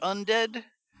just undead.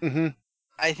 Mhm,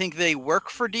 I think they work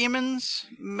for demons,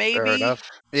 maybe. fair enough.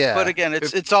 Yeah. But again,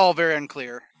 it's all very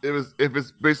unclear. If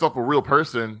it's based off a real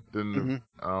person, then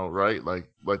Mhm. right, like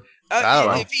I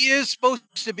don't know. If he is supposed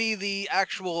to be the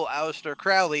actual Aleister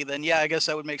Crowley, then yeah, I guess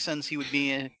that would make sense. He would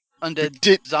be an undead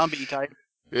Did- zombie type.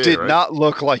 yeah, did right? not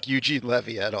look like Eugene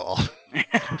Levy at all.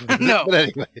 No. But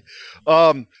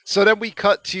anyway, so then we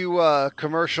cut to a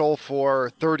commercial for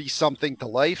 30 something to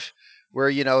life, where,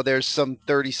 you know, there's some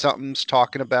 30 somethings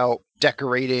talking about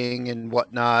decorating and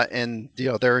whatnot, and, you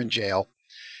know, they're in jail.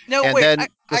 No, And wait. then I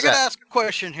what's gotta that? ask a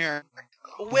question here.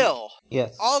 Will,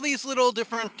 Yes. all these little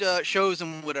different shows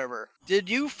and whatever, did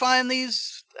you find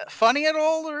these funny at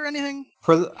all or anything?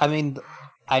 I mean,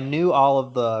 I knew all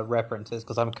of the references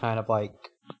because I'm kind of like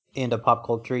into pop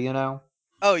culture, you know.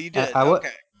 Oh, you did. And Okay.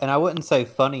 I wouldn't say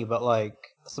funny, but like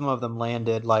some of them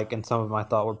landed, like, and some of them I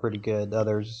thought were pretty good.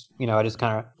 Others, you know, I just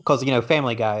kind of because you know,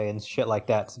 Family Guy and shit like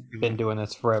that's been doing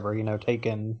this forever. You know,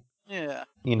 taking Yeah.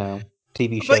 you know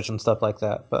TV But- shows and stuff like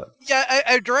that. But Yeah,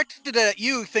 I directed it at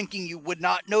you, thinking you would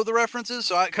not know the references.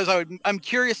 So, I'm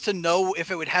curious to know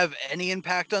if it would have any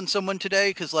impact on someone today.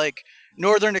 Because like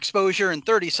Northern Exposure and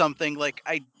 30 something, like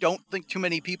I don't think too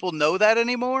many people know that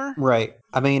anymore. right,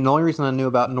 I mean, the only reason I knew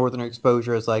about Northern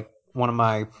Exposure is like one of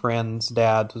my friends'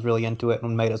 dads was really into it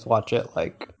and made us watch it,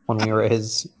 like when we were at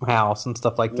his house and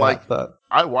stuff like Like- that. But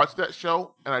I watched that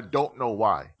show and I don't know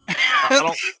why. I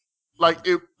don't like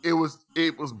it. It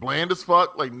was bland as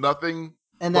fuck. Like nothing.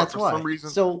 And but that's for why. some reason,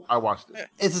 So I watched it.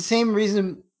 it's the same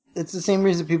reason. It's the same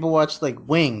reason people watch like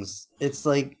Wings. It's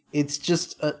like it's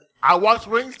just. I watched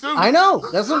Wings too. I know.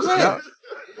 That's what I'm saying. Yeah.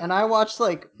 And I watched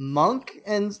like Monk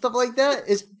and stuff like that.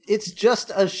 It's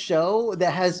just a show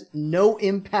that has no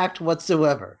impact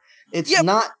whatsoever. It's Yep.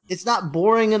 not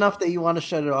boring enough that you want to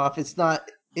shut it off. It's not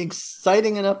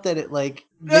exciting enough that it like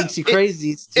makes you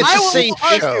crazy. it's I a will safe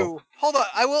argue. show. Hold on,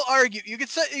 I will argue. You could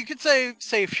say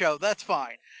safe show. That's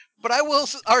fine. But I will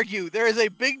argue there is a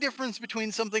big difference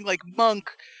between something like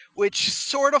Monk, which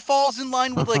sort of falls in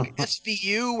line with like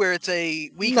SVU, where it's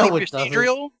a weekly No, it doesn't.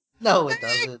 procedural. No, it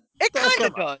doesn't. It kind Come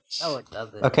of on. does. No, it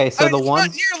doesn't. okay, so I mean, the it's ones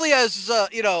not nearly as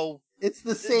It's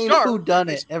the same dark. who done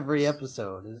it every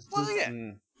episode. It's Well, just, yeah.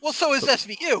 Mm. Well, so is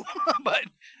SVU, but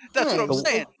that's what I'm Right.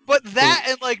 saying. But that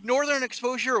and like Northern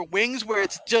Exposure or Wings, where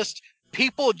it's just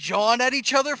people jawing at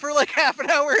each other for like half an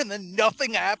hour and then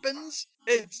nothing happens.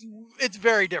 It's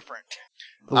very different.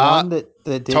 the one that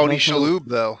did Tony make me, Shalhoub,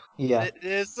 though. yeah, It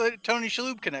is a Tony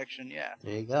Shalhoub connection. Yeah.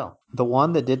 there you go. the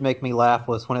one that did make me laugh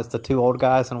was when it's the two old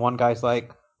guys and one guy's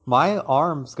like, "My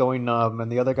arm's going numb,"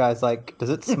 and the other guy's like, "Does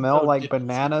it smell like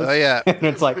bananas?" Oh, yeah. And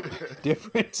it's like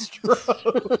different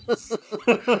strokes.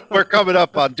 We're coming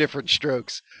up on different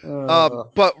strokes. Uh,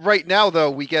 But right now,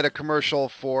 though, we get a commercial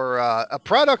for a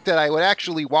product that I would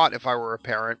actually want if I were a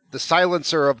parent: the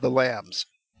silencer of the lambs,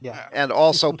 yeah, and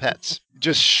also pets.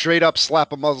 Just straight up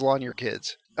slap a muzzle on your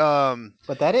kids.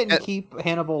 but that didn't and- keep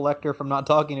Hannibal Lecter from not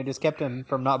talking. It just kept him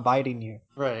from not biting you.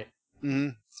 Right.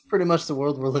 mhm, It's pretty much the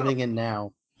world we're living in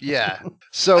now. yeah.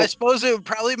 So I suppose it would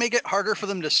probably make it harder for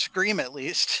them to scream at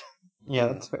least. Yeah,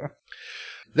 that's fair.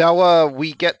 now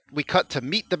we cut to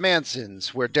Meet the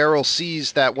Mansons, where Daryl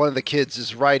sees that one of the kids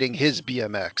is riding his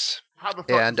BMX. How the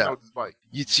fuck And, does he know this bike?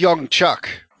 It's young Chuck.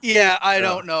 Yeah, I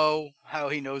don't know how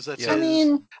he knows that's Yeah. I his.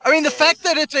 mean, the fact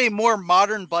that it's a more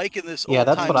modern bike in this Yeah, old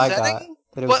that's time what I setting. got.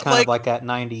 That it was but, kind like- of like that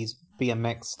 '90s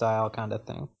BMX style kind of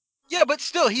thing. Yeah, but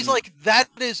still, he's like, that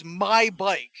is my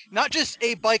bike. Not just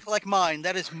a bike like mine,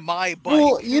 that is my bike.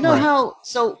 well, you know Right. how.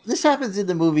 So this happens in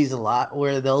the movies a lot,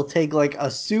 where they'll take like a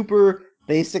super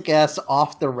basic ass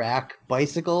off the rack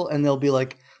bicycle, and they'll be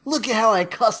like, "Look at how I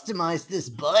customized this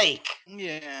bike,"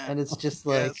 Yeah. and it's just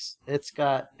like Yes. it's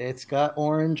got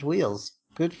orange wheels.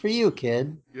 Good for you,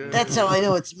 kid. Yeah. That's how I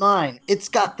know it's mine. It's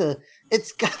got the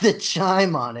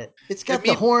chime on it. It's got I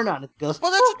mean- the horn on it. It goes.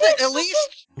 Well, that's the thing. At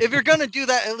least, if you're gonna do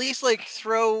that, at least, like,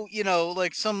 throw,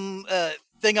 like, some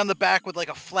thing on the back with, like,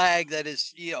 a flag that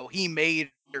is, he made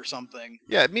or something.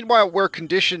 Yeah, meanwhile, we're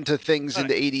conditioned to things in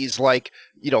the 80s like,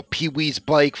 Pee-wee's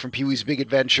bike from Pee-wee's Big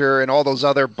Adventure and all those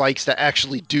other bikes that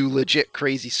actually do legit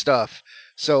crazy stuff.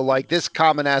 So, like, this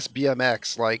common-ass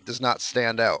BMX, like, does not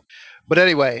stand out. But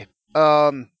anyway,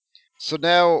 so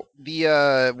now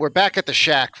we're back at the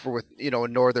shack with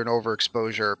Northern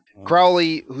Overexposure.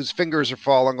 Crowley, whose fingers are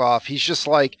falling off, he's just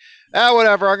like,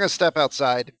 whatever, I'm going to step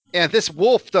outside. And this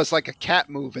wolf does like a cat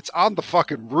move. It's on the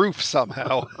fucking roof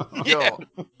somehow. Yo,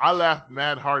 I laughed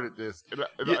mad hard at this,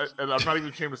 Yeah. and I'm not even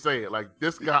ashamed to say it. Like,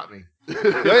 this got me.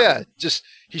 Oh yeah, just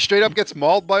he straight up gets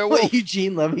mauled by a wolf. What,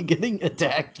 Eugene Levy getting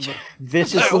attacked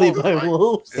viciously by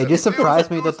wolves? It just It was-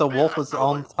 surprised me it that was- the wolf I was felt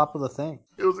on like- top of the thing.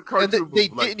 It was a And cartoon. they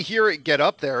move, like, didn't hear it get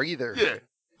up there either. Yeah,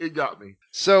 it got me.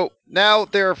 So now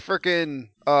they're freaking.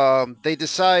 They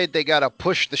decide they gotta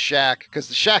push the shack because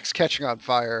the shack's catching on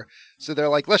fire. So they're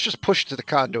like, let's just push to the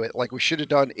conduit, like we should have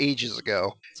done ages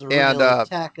ago. It's a real And,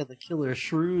 Attack of the Killer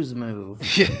Shrews move.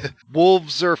 Yeah,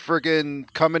 wolves are friggin'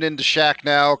 coming into shack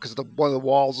now because one of the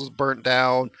walls is burnt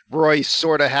down. Roy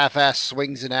sort of half-ass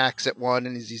swings an axe at one,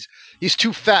 and he's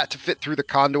too fat to fit through the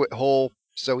conduit hole,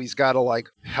 so he's got to like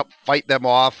help fight them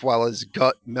off while his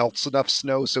gut melts enough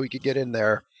snow so he could get in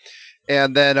there.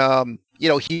 And then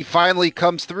he finally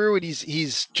comes through, and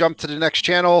he's jumped to the next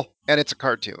channel, and it's a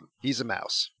cartoon. He's a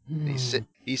mouse.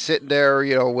 He's sitting there,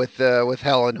 with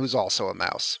Helen, who's also a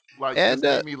mouse. Like, And,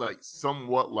 this made me like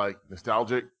somewhat like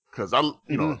nostalgic because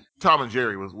Tom and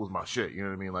Jerry was my shit. You know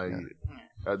what I mean?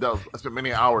 Like, I spent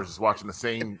many hours just watching the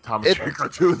same Tom and Jerry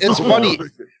cartoons. It's over funny. and over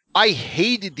again. I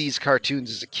hated these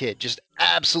cartoons as a kid, just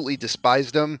absolutely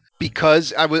despised them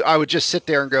because I would just sit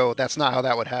there and go, "That's not how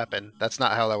that would happen. That's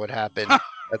not how that would happen.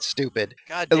 That's stupid."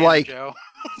 God And, damn, like, Joe.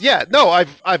 Yeah, no,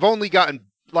 I've only gotten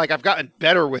I've gotten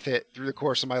better with it through the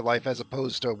course of my life as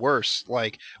opposed to worse.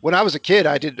 Like when I was a kid,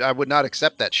 I would not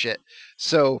accept that shit.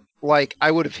 So like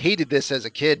I would have hated this as a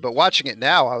kid, but watching it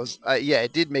now,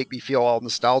 it did make me feel all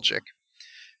nostalgic.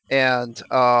 And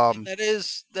That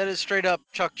is straight up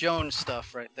Chuck Jones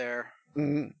stuff right there.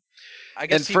 mm, I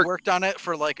guess And he for- worked on it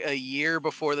for like a year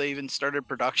before they even started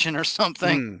production or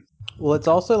something. mm, Well, it's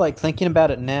also like thinking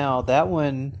about it now, that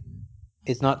one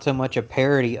is not so much a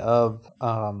parody of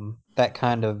that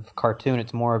kind of cartoon.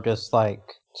 It's more of just like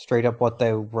straight up what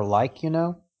they were like,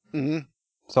 mhm.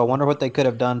 So I wonder what they could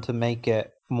have done to make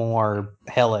it more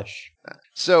hellish.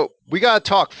 So we gotta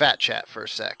talk Fat Chat for a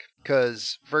sec,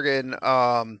 because friggin'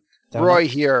 Donuts? Roy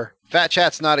here. Fat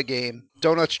Chat's not a game.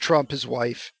 Donuts trump his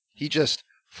wife. He just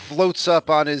floats up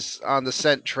on the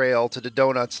scent trail to the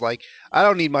donuts like, I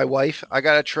don't need my wife. I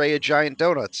got a tray of giant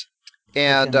donuts.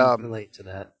 And I can relate to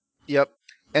that. yep.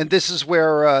 And this is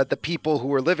where the people who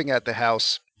were living at the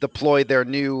house deployed their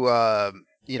new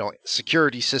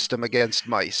security system against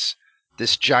mice.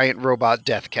 This giant robot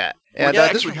death cat. And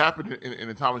That this actually happened in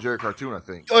the Tom and Jerry cartoon, I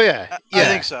think. Oh yeah. I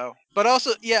think so. But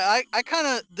also, yeah, I kind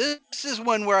of, this is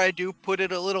one where I do put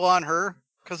it a little on her,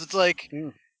 because it's like,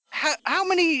 Mm. how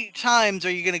many times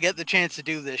are you going to get the chance to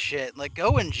do this shit? Like,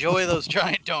 go enjoy those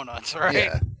giant donuts, right?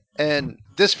 Yeah. And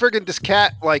this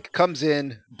cat like comes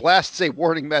in, blasts a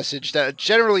warning message that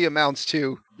generally amounts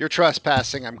to, "You're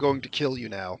trespassing. I'm going to kill you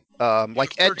now."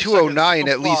 Like Ed 30 209 seconds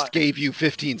to at least comply. gave you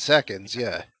 15 seconds.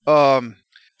 Yeah.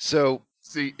 So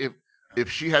See, if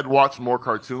she had watched more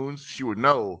cartoons, she would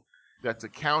know that to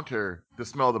counter the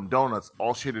smell of them donuts,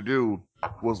 all she had to do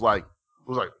was like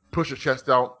push her chest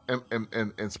out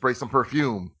and spray some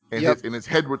perfume, and Yep. his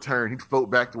head would turn. He'd float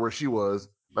back to where she was,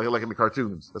 like in the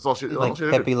cartoons. That's all she. Like all she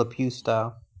had to Pepe do. Le Pew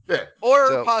style. Yeah. Or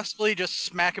So- possibly just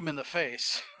smack him in the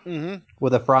face.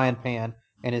 With a frying pan,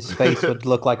 and his face would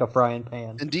look like a frying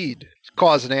pan. Indeed.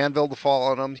 Cause an anvil to fall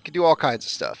on him. You can do all kinds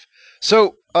of stuff.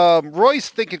 So, Roy's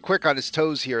thinking quick on his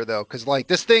toes here, though, because, like,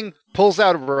 this thing pulls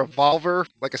out a revolver,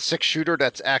 like a 6-shooter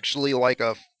that's actually like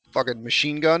a fucking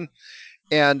machine gun.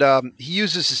 And he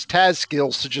uses his Taz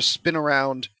skills to just spin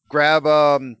around, grab,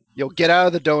 get out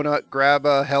of the donut, grab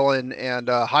Helen, and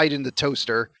hide in the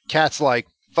toaster. Cat's like,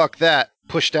 fuck that.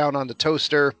 Push down on the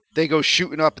toaster. They go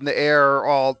shooting up in the air,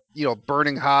 all,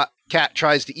 burning hot. Cat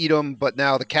tries to eat them, but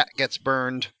now the cat gets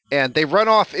burned. And they run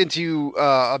off into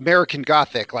American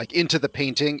Gothic, like into the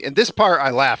painting. And this part I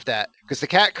laughed at, because the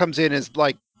cat comes in and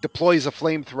like deploys a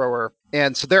flamethrower.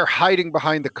 And so they're hiding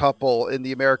behind the couple in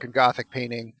the American Gothic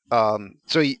painting.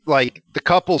 The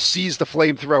couple sees the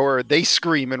flamethrower, they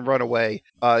scream and run away.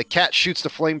 The cat shoots the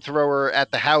flamethrower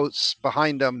at the house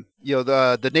behind them.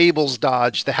 The Nables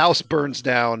dodge, the house burns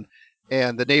down,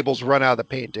 and the Nables run out of the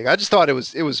painting. I just thought it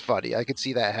was funny. I could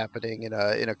see that happening in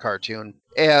a cartoon.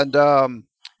 And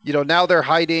now they're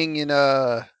hiding in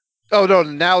a. Oh no!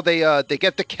 Now they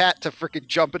get the cat to freaking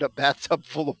jump in a bathtub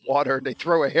full of water, and they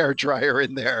throw a hairdryer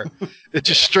in there and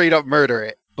just straight up murder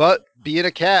it. But being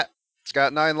a cat, it's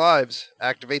got 9 lives.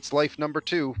 Activates life number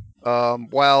 2.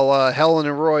 While Helen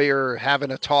and Roy are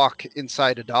having a talk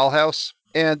inside a dollhouse,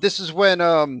 and this is when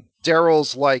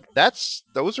Daryl's like,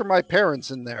 "Those are my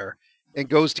parents in there," and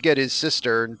goes to get his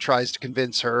sister and tries to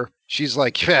convince her. She's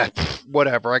like, "Yeah,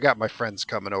 whatever. I got my friends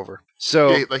coming over."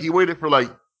 So Yeah, like he waited for like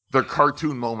the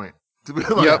cartoon moment To be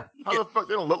like, Yep. how the fuck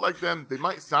they don't look like them? They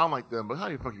might sound like them, but how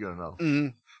the fuck you gonna know?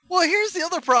 Mhm. Well, here's the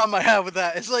other problem I have with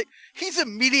that. It's like he's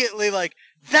immediately like,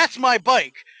 "That's my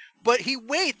bike," but he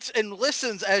waits and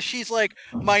listens as she's like,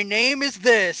 "My name is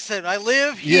this, and I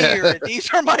live here, Yeah. and these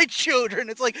are my children."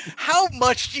 It's like, how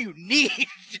much do you need?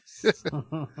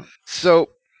 So,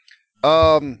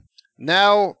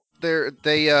 now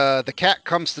the cat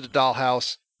comes to the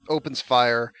dollhouse, opens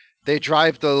fire. They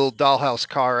drive the little dollhouse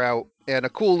car out, and a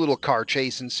cool little car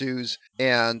chase ensues.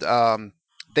 And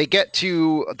they get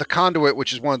to the conduit,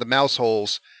 which is one of the mouse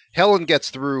holes. Helen gets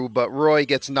through, but Roy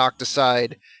gets knocked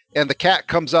aside, and the cat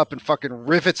comes up and fucking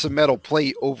rivets a metal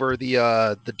plate over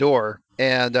the door.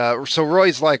 And so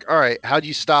Roy's like, "All right, how do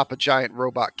you stop a giant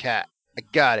robot cat? I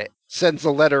got it." Sends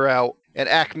a letter out, and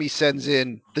Acme sends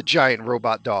in the giant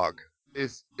robot dog.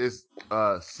 It's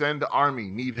send the army,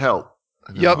 need help.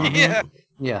 Yep. Yeah.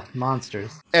 Yeah,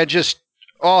 monsters. And just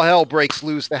all hell breaks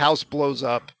loose. The house blows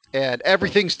up, and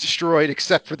everything's destroyed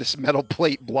except for this metal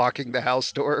plate blocking the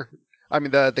house door. I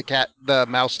mean, the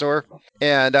mouse door.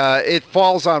 And it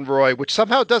falls on Roy, which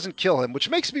somehow doesn't kill him, which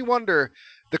makes me wonder,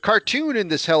 the cartoon in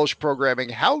this hellish programming,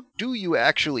 how do you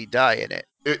actually die in it?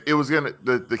 It was gonna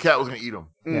the cat was gonna eat him.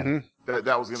 Yeah. Mm-hmm.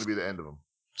 That was gonna be the end of him.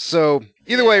 So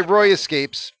either way, Roy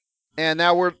escapes, and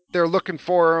now they're looking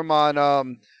for him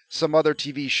on some other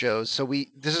TV shows. So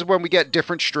this is when we get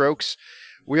Different Strokes.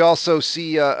 We also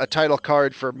see a title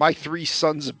card for My Three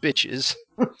Sons of Bitches,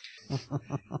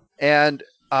 and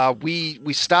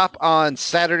we stop on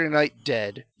Saturday Night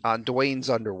Dead on Dwayne's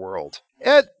Underworld.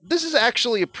 And this is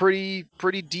actually a pretty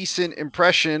decent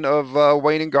impression of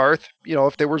Wayne and Garth. You know,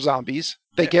 if they were zombies,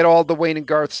 they get all the Wayne and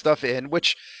Garth stuff in,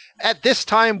 which at this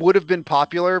time would have been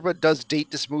popular, but does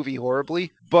date this movie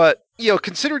horribly. But you know,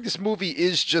 considering this movie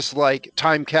is just like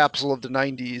time capsule of the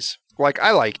 '90s, like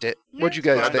I liked it. What'd you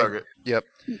guys I dug think? it. Yep.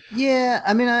 Yeah,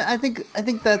 I mean, I think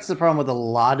that's the problem with a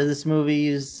lot of this movie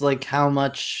is like how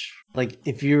much like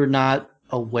if you're not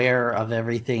aware of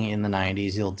everything in the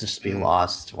 '90s, you'll just be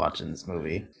lost watching this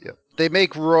movie. Yep. They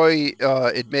make Roy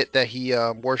admit that he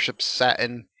worships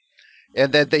Saturn,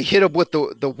 and then they hit him with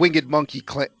the winged monkey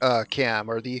cam,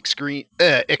 or the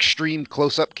extreme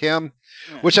close up cam,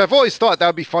 which I've always thought that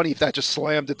would be funny if that just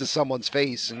slammed into someone's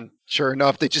face, and sure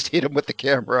enough, they just hit him with the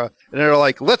camera, and they're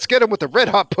like, "Let's get him with the red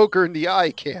hot poker in the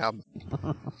eye cam,"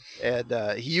 and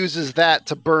he uses that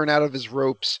to burn out of his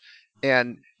ropes,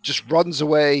 and just runs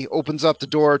away, opens up the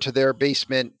door to their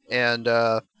basement, and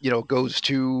goes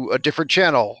to a different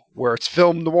channel where it's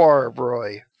film noir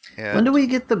Roy. And, When do we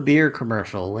get the beer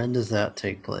commercial? When does that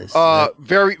take place?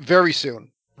 very, very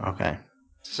soon. Okay.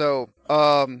 So,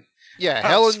 Helen's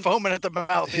Helen foaming at the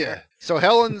mouth Yeah. here. So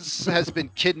Helen's has been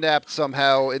kidnapped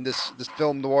somehow in this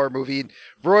film noir movie.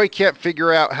 Roy can't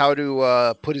figure out how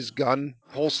to put his gun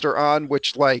holster on,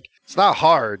 which like it's not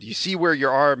hard. You see where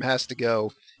your arm has to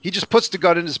go. He just puts the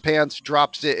gun in his pants,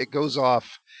 drops it, it goes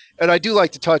off. And I do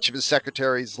like the touch of his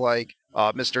secretary's like,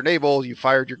 "Mr. Nabel, you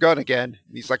fired your gun again."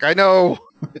 And he's like, "I know."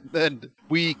 And then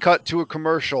we cut to a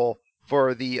commercial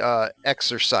for the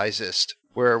Exorcisist,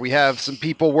 where we have some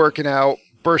people working out,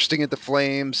 bursting into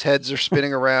flames, heads are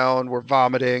spinning around, we're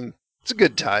vomiting. It's a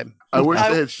good time. I wish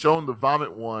they had shown the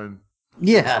vomit one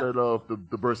Yeah. instead of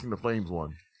the bursting the flames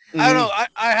one. I don't know.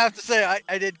 I have to say,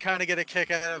 I did kind of get a kick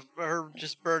out of her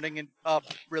just burning up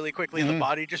really quickly and the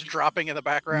body just dropping in the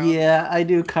background. Yeah, I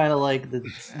do kind of like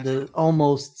the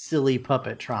almost silly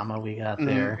puppet trauma we got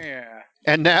there. Yeah.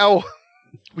 And now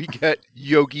we get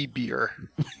Yogi Beer.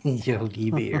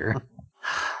 Yogi beer.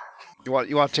 You want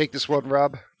to take this one,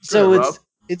 Rob? So Rob.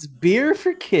 it's beer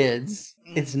for kids.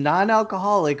 It's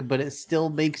non-alcoholic, but it still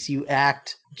makes you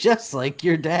act just like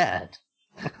your dad.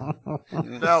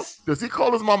 Now, does he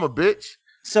call his mom a bitch?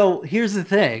 So here's the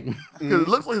thing. Because it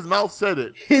looks like his mouth said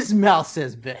it. His mouth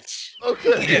says bitch.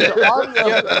 Okay.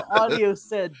 The audio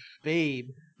said babe.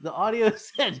 The audio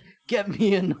said get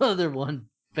me another one,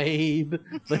 babe.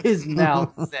 But his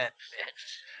mouth said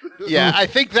bitch. Yeah, I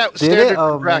think that Did it? standard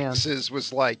Oh, practices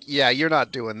was like, yeah, you're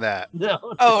not doing that. No.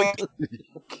 Oh,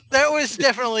 that was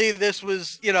definitely, this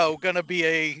was, gonna be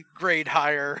a grade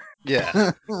higher.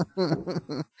 Yeah.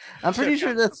 I'm pretty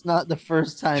sure that's not the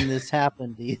first time this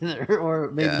happened either, or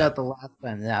maybe Yeah. not the last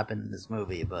time it happened in this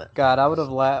movie. But God, I would have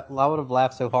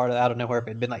laughed so hard out of nowhere if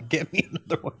it'd been like, "Get me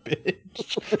another one,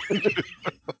 bitch."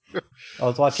 I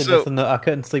was watching So- this I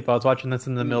couldn't sleep. I was watching this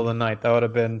in the middle of the night. That would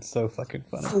have been so fucking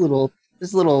funny.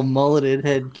 this little mulleted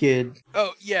head kid.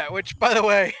 Oh, yeah, which, by the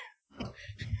way,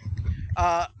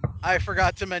 I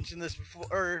forgot to mention this before,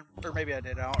 or maybe I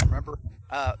did, I don't remember.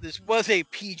 This was a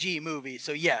PG movie,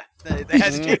 so yeah, they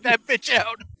had to take that bitch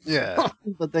out. Yeah.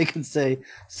 But they could say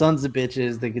sons of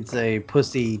bitches. They could say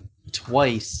pussy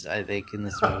twice, I think, in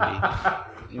this movie.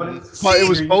 But it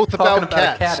was You're both talking about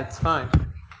a cats. cat, it's fine.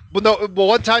 Well,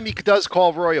 one time he does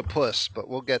call Roy a puss, but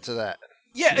we'll get to that.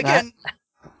 Yeah, again.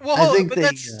 Well, I hold on, think but they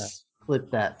that's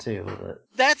flipped that too. But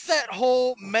that's that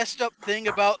whole messed up thing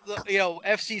about the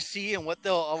FCC and what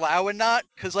they'll allow and not.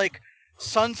 Because like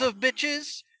sons of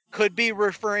bitches could be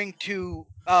referring to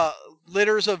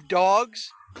litters of dogs,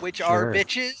 which are Sure.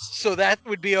 bitches, so that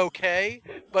would be okay.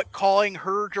 But calling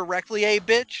her directly a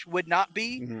bitch would not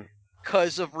be Mhm.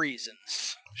 because of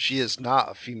reasons. She is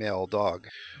not a female dog.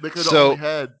 They could have So- only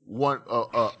had one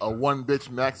a one bitch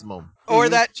maximum. Or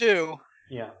Mhm. that too.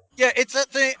 Yeah. Yeah, it's that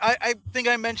thing. I think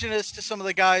I mentioned this to some of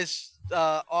the guys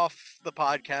off the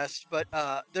podcast, but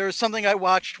there was something I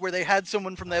watched where they had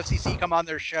someone from the FCC come on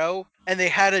their show, and they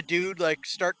had a dude like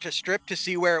start to strip to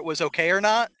see where it was okay or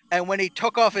not. And when he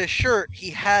took off his shirt, he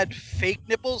had fake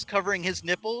nipples covering his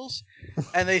nipples.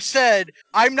 And they said,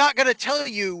 I'm not going to tell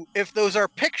you if those are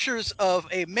pictures of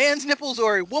a man's nipples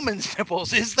or a woman's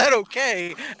nipples. Is that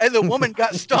okay? And the woman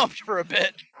got stumped for a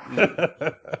bit.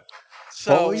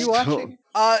 So, What were you watching?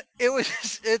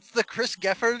 it's the Chris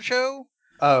Gefford show.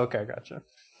 Oh, okay, gotcha.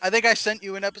 I think I sent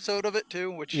you an episode of it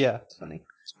too, which Yeah, it's funny.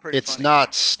 is pretty It's funny.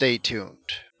 not. Stay tuned.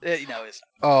 It's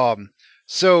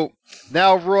So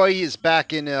now Roy is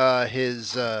back in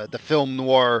his the film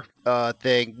noir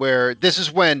thing, where this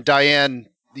is when Diane,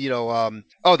 yeah,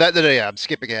 I'm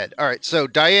skipping ahead. All right, so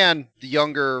Diane, the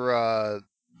younger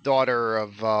daughter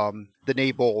of the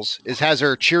Nables, has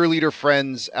her cheerleader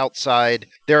friends outside.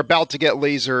 They're about to get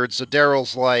lasered, so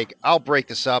Daryl's like, "I'll break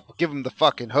this up. Give him the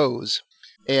fucking hose,"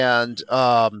 and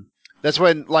that's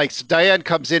when so Diane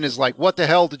comes in, is like, "What the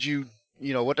hell did you?"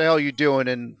 What the hell are you doing?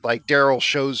 And like Daryl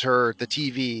shows her the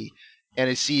TV, and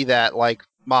I see that like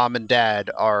mom and dad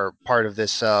are part of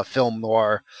this film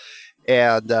noir,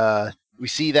 and we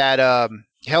see that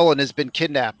Helen has been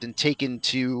kidnapped and taken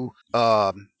to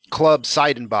Club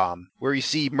Seidenbaum, where you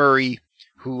see Murray,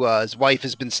 who his wife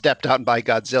has been stepped on by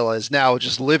Godzilla, is now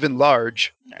just living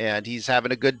large, and he's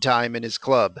having a good time in his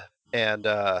club. And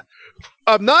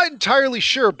I'm not entirely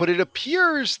sure, but it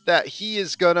appears that he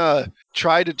is gonna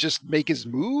try to just make his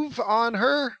move on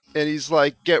her, and he's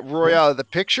like, get Roy out of the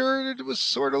picture. It was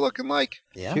sort of looking like.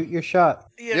 yeah, Shoot your shot.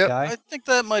 yeah. Guy. I think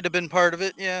that might have been part of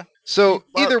it. Yeah. So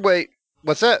Well- either way,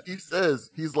 what's that? He says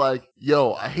he's like,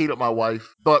 "Yo, I hated my wife.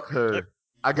 Fuck her.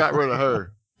 I got rid of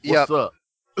her. Yep. What's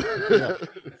up?"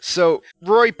 So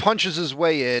Roy punches his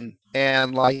way in,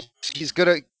 and like he's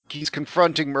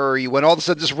confronting Murray when all of a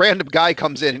sudden this random guy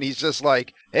comes in, and he's just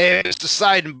like, "Hey, Mr.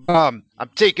 Seidenbaum, I'm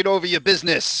taking over your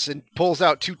business," and pulls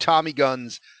out 2 Tommy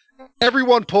guns.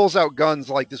 Everyone pulls out guns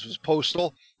like this was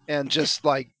Postal, and just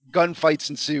like gunfights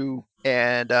ensue.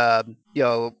 And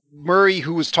Murray,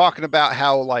 who was talking about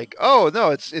how like, oh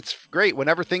no, it's great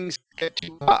whenever things get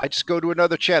too hot, I just go to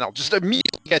another channel, just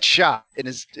immediately get shot and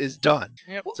is done.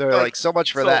 Yep. So like so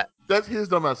much for So, that. That's his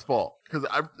dumbass fault. Because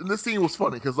this scene was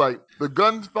funny. Because like the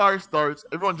gunfire starts,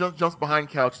 everyone jumps behind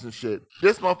couches and shit.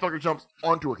 This motherfucker jumps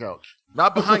onto a couch,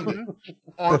 not behind it,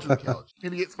 onto the couch,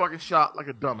 and he gets fucking shot like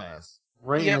a dumbass.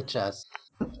 right in Yep. the chest.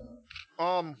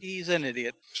 He's an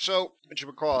idiot. So what you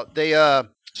would call it?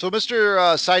 So Mr.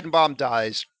 Seidenbaum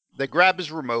dies. They grab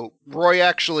his remote. Roy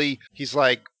he's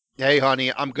like, "Hey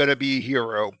honey, I'm gonna be a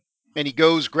hero," and he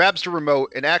goes, grabs the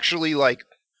remote, and actually like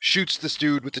shoots this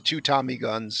dude with the 2 Tommy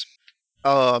guns,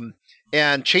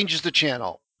 and changes the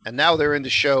channel. And now they're in the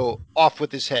show Off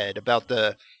with His Head about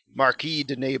the Marquis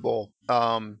de Nable,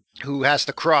 who has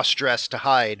to cross-dress to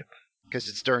hide because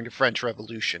it's during the French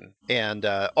Revolution, and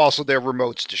also their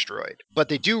remote's destroyed. But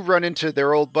they do run into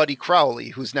their old buddy Crowley,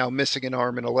 who's now missing an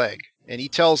arm and a leg, and he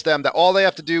tells them that all they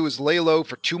have to do is lay low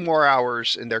for 2 more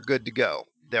hours, and they're good to go.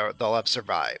 They'll have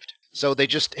survived. So they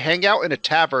just hang out in a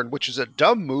tavern, which is a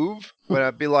dumb move. When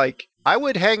I'd be like, I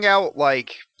would hang out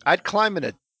I'd climb in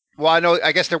a. Well,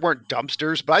 I guess there weren't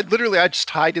dumpsters, but I'd just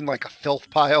hide in like a filth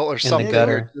pile or something. the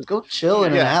gutter. Go chill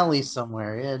in an Yeah. alley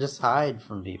somewhere. Yeah, just hide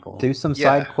from people. Do some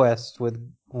Yeah. side quests with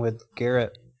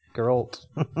Garrett Geralt.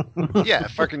 Yeah,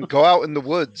 fucking go out in the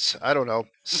woods. I don't know.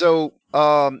 So,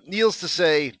 needless to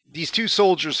say, these 2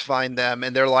 soldiers find them,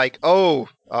 and they're like, "Oh,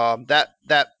 that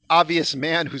obvious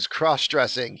man who's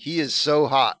cross-dressing, he is so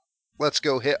hot. Let's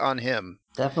go hit on him."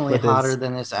 Definitely With his- hotter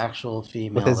than this actual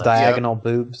female. with his that's- diagonal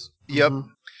boobs. Yep. Mhm.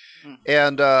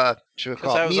 And should we Because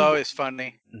call that it? was always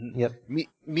funny. Yep.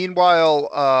 Meanwhile,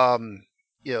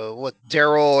 what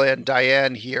Daryl and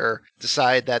Diane here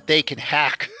decide that they can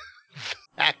hack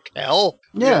hell.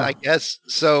 Yeah. I guess.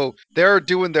 So they're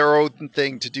doing their own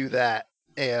thing to do that.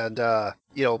 And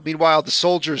meanwhile, the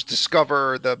soldiers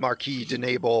discover the Marquis de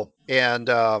Nable and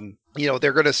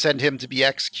they're going to send him to be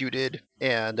executed,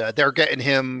 and they're getting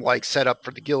him like set up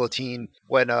for the guillotine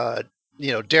when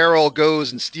Daryl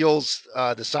goes and steals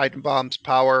the Seidenbaum's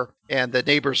power, and the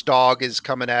neighbor's dog is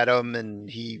coming at him, and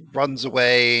he runs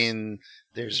away, and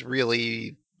there's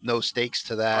really no stakes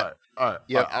to that. All right.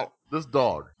 Yep. This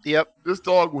dog. Yep. This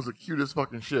dog was the cutest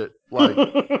fucking shit. Like,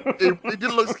 it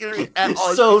didn't look scary at all.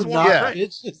 It's so It just not wanted to pet.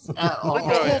 vicious at all.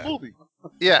 Like the whole movie.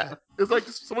 Yeah. It's like,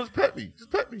 just someone just pet me.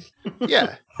 Just pet me.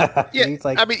 Yeah. Yeah, he's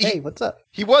like, I mean, hey, what's up?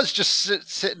 He was just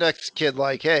sitting next to the kid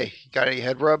like, hey, got any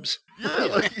head rubs? Yeah,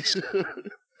 like,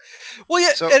 Well,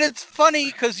 yeah, So- and it's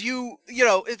funny because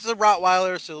it's a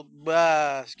Rottweiler, so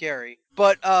scary.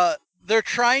 But they're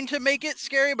trying to make it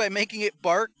scary by making it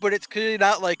bark, but it's clearly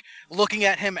not like looking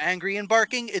at him angry and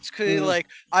barking. It's clearly like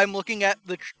I'm looking at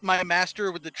my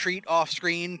master with the treat off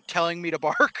screen telling me to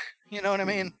bark. You know what I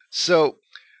mean? So,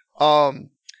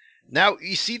 now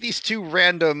you see these two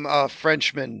random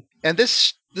Frenchmen, and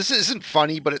this isn't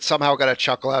funny, but it somehow got a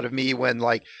chuckle out of me when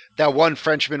like that one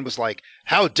Frenchman was like,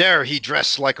 "How dare he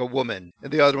dress like a woman?"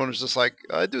 and the other one was just like,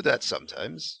 "I do that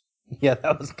sometimes." Yeah,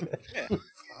 that was good. Yeah.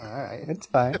 All right, it's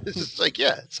fine. It's just like,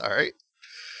 yeah, it's all right.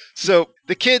 So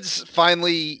the kids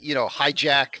finally,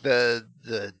 hijack the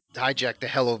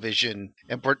Hellovision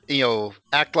and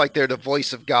act like they're the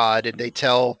voice of God, and they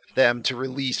tell them to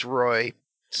release Roy.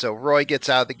 So Roy gets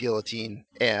out of the guillotine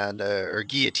or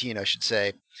guillotine, I should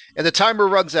say, and the timer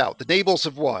runs out. The Nables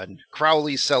have won.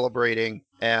 Crowley's celebrating,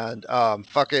 and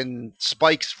fucking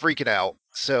Spike's freaking out.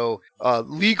 So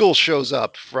Legal shows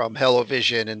up from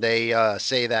Hellovision, and they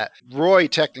say that Roy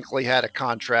technically had a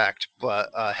contract, but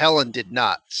Helen did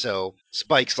not. So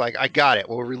Spike's like, I got it.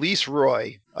 We'll release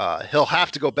Roy. He'll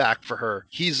have to go back for her.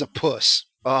 He's a puss.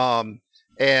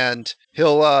 And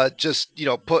he'll just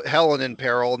put Helen in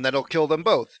peril, and then he'll kill them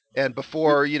both. And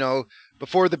before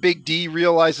the big D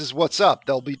realizes what's up,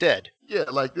 they'll be dead. yeah,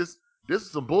 like this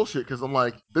is some bullshit because I'm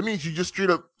like, that means you just straight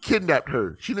up kidnapped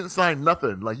her. She didn't sign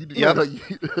nothing. Like, Yep.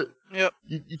 Yep.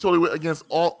 you totally went against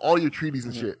all your treaties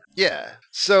and shit. Yeah.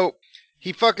 So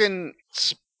he fucking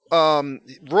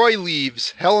Roy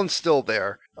leaves. Helen's still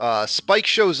there. Spike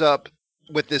shows up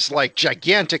with this like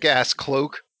gigantic ass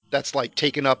cloak that's like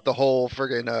taking up the whole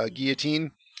friggin'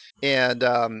 guillotine,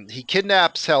 and he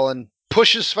kidnaps Helen,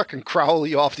 pushes fucking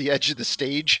Crowley off the edge of the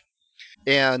stage,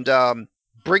 and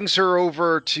brings her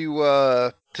over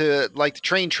to like the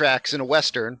train tracks in a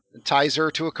western and ties her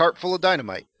to a cart full of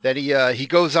dynamite. Then he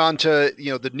goes on to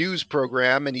the news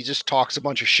program, and he just talks a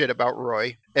bunch of shit about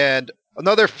Roy. And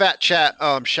another fat chat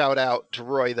shout out to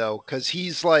Roy though, because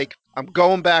he's like, I'm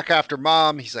going back after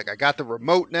Mom. He's like, I got the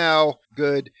remote now.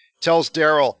 Good. Tells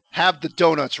Daryl, have the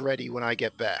donuts ready when I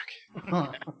get back.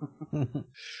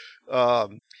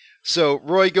 So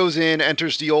Roy goes in,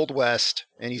 enters the Old West,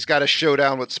 and he's got a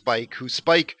showdown with Spike, who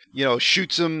Spike,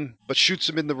 shoots him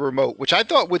in the remote, which I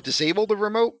thought would disable the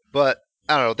remote, but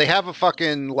I don't know. They have a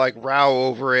fucking like row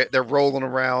over it. They're rolling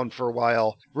around for a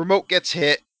while. Remote gets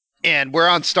hit, and we're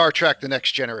on Star Trek: The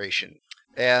Next Generation.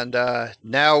 And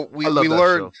now we I love that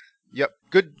learn. show. Yep,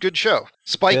 good show.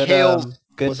 Spike Good, hails.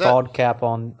 good what's that? bald cap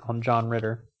on John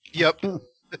Ritter. Yep.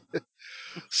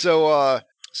 So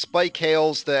Spike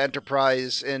hails the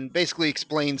Enterprise and basically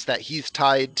explains that he's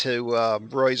tied to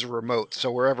Roy's remote.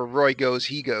 So wherever Roy goes,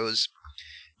 he goes.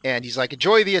 And he's like,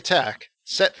 enjoy the attack.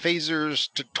 Set phasers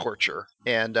to torture.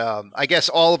 And I guess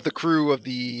all of the crew of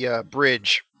the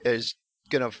bridge is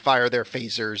going to fire their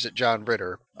phasers at John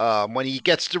Ritter. When he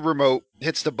gets the remote,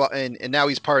 hits the button, and now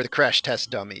he's part of the crash test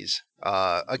dummies.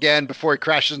 Again, before he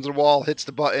crashes into the wall, hits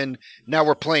the button. Now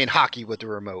we're playing hockey with the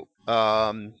remote.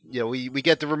 We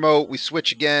get the remote, we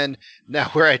switch again.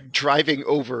 Now we're at driving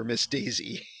over Miss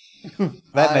Daisy.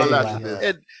 That made me laughed laugh. at this.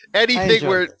 And I anything enjoyed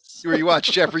where this. you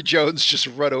watch Jeffrey Jones just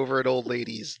run over an old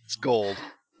lady's, it's gold.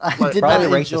 I Like, did Probably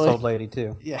not a racist enjoy. old lady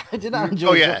too. Yeah, I did not Oh,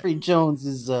 enjoy yeah. Jeffrey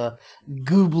Jones's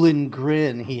goblin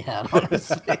grin he had on his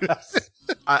face.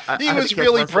 He was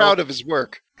really proud of his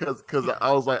work. because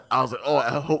I was like, oh,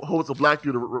 I hope it's a black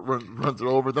dude that runs it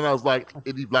over. Then I was like,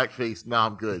 any blackface, nah,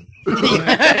 I'm good.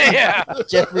 Yeah.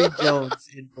 Jeffrey Jones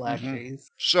in blackface.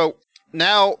 So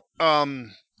now,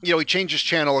 he changes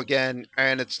channel again,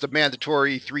 and it's the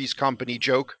mandatory Three's Company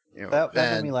joke. That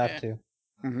made me and, laugh too.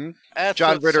 That's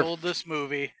John what Ritter- sold this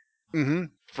movie.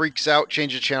 freaks out,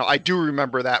 changes channel. I do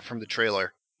remember that from the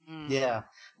trailer. Yeah,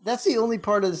 that's the only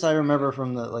part of this I remember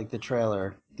from the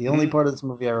trailer. The only part of this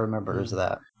movie I remember is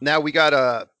that. Now we got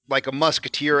a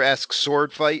musketeer-esque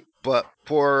sword fight, but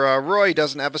poor Roy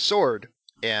doesn't have a sword,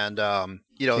 and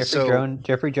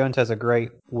Jeffrey Jones has a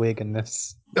great wig in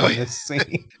this. in this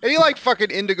scene. And he like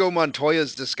fucking Indigo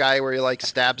Montoya's this guy where he like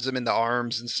stabs him in the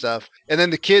arms and stuff. And then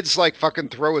the kids like fucking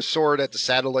throw a sword at the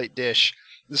satellite dish.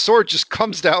 The sword just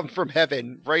comes down from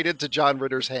heaven right into John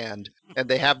Ritter's hand. And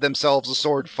they have themselves a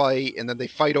sword fight, and then they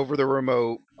fight over the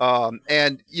remote.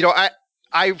 And you know,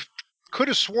 I could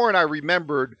have sworn I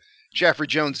remembered Jeffrey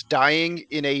Jones dying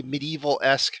in a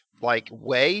medieval-esque like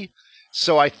way.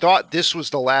 So I thought this was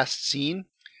the last scene.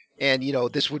 And, you know,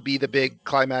 this would be the big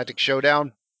climactic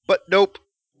showdown. But nope,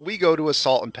 we go to a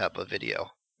Salt and Pepper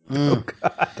video. Mm.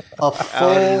 A Out of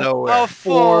full nowhere. A 4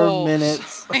 full-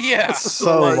 minutes. Yeah.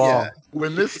 So like, long.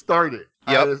 when this started,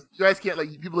 Yep. you guys can't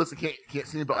people listen can't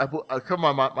see me, but I cover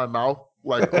my mouth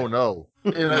like, oh no,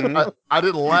 and I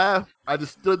didn't laugh. I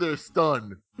just stood there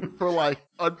stunned for like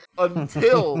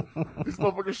until this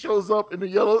motherfucker shows up in the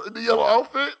yellow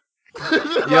outfit.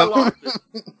 I Yep. lost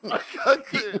it. I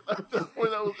couldn't. At that point,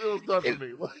 it was done for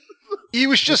me. Like, He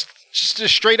was just a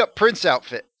straight up Prince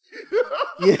outfit.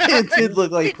 Yeah, it did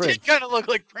look like He Prince. did kind of look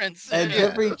like Prince. And yeah.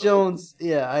 Jeffrey Jones,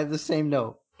 yeah, I have the same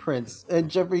note, Prince. And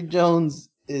Jeffrey Jones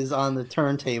is on the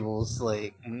turntables,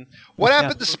 like. What Yeah.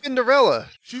 happened to Spinderella?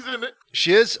 she's in it.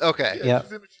 She is? Okay. Yeah.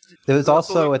 She's in it. There was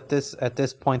Also, also like- at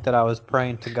this point that I was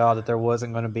praying to God that there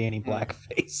wasn't going to be any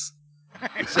blackface.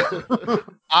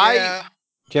 Yeah.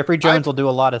 Jeffrey Jones will do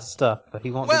a lot of stuff, but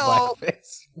he won't Well- do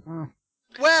blackface.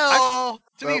 Well,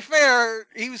 to well- be fair,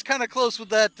 he was kind of close with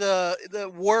that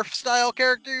the Worf style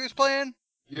character he was playing.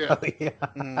 Yeah, Oh, yeah.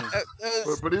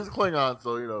 but he's a Klingon,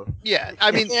 so you know. Yeah,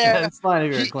 I mean, Yeah. It's fine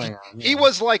if you're a He- Klingon. he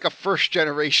was like a first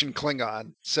generation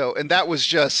Klingon. So, and that was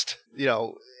just, you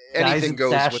know, Guys anything in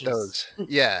goes sashes. with those.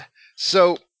 Yeah.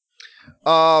 So,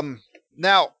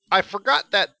 now I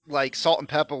forgot that like Salt and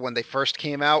Pepper when they first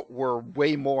came out were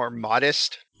way more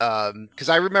modest. Because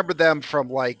I remember them from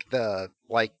like a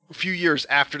few years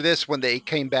after this when they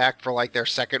came back for like their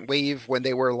second wave when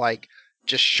they were like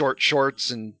just short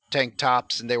shorts and tank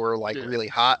tops and they were like Yeah. really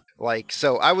hot. Like,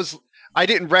 so I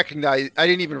didn't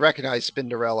even recognize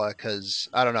Spinderella because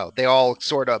I don't know, they all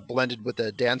sort of blended with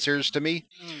the dancers to me.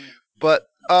 Hmm. But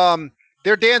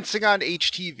they're dancing on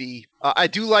HTV. I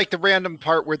do like the random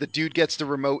part where the dude gets the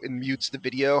remote and mutes the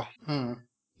video. Hmm.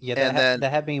 Yeah, And then-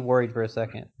 that had me worried for a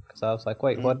second because I was like,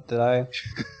 "Wait, what did I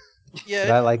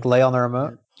Yeah. like lay on the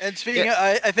remote?" And speaking of,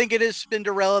 I think it is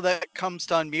Spinderella that comes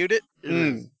to unmute it. It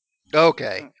is.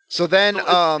 Okay, so then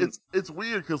So it's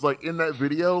weird because like in that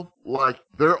video, like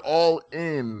they're all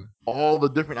in all the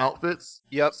different outfits.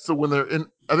 Yep. So when they're in,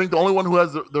 I think the only one who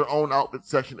has their own outfit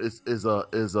section is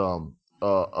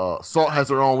Salt has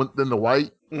her own within the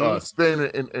white. Mhm.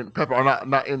 Spin and Pepper are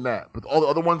not in that, but all the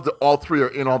other ones, all three are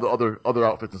in all the other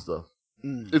outfits and stuff.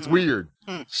 It's weird.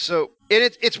 So and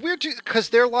it's weird too because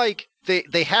they're like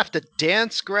they have to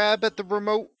dance grab at the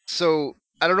remote. So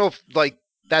I don't know if like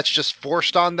that's just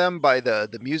forced on them by the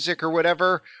music or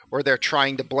whatever, or they're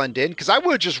trying to blend in. Because I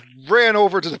would have just ran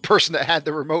over to the person that had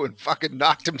the remote and fucking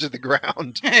knocked him to the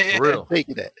ground. For real.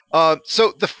 Taking it.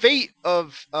 So the fate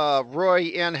of Roy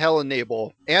and Helen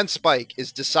Nabel and Spike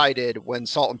is decided when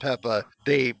Salt and Pepper,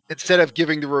 they instead of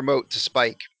giving the remote to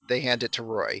Spike, they hand it to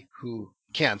Roy, who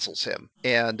cancels him.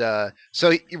 And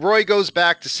so Roy goes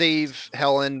back to save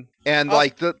Helen, and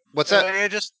like what's that? I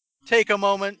just take a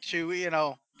moment to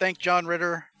thank John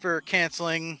Ritter for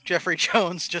canceling Jeffrey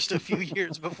Jones just a few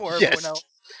years before Yes. everyone else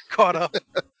caught up.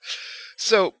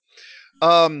 So,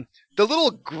 the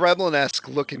little gremlin-esque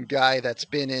looking guy that's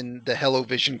been in the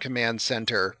Hellovision command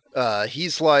center,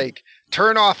 he's like,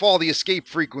 turn off all the escape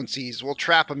frequencies. We'll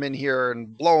trap him in here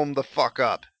and blow him the fuck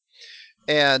up.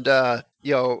 And,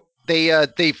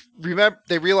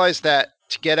 they realize that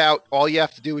to get out, all you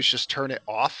have to do is just turn it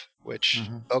off, which,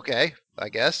 okay, I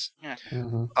guess.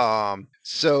 Mhm.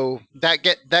 So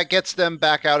that gets them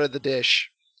back out of the dish.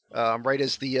 Right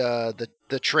as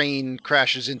the train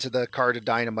crashes into the car to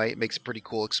dynamite, makes a pretty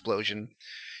cool explosion,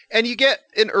 and you get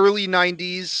an early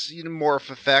 '90s morph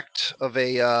effect of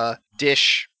a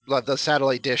dish, the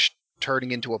satellite dish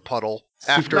turning into a puddle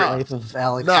after Secret Life of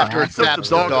Alex. after it Mack. zaps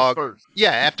the dog. first.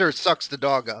 Yeah, after it sucks the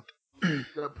dog up.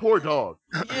 That poor dog.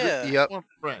 Yeah, Yep, One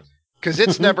friend. because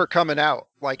it's never coming out.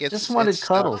 Like it's Just wanted it's,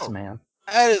 cuddles, man.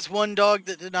 that is one dog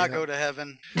that did not go to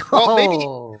heaven. Well, maybe-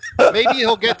 Oh. Maybe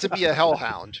he'll get to be a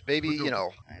hellhound. Maybe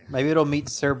Maybe it'll meet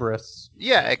Cerberus.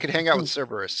 Yeah, it could hang out with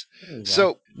Cerberus. There you go.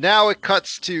 So now it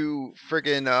cuts to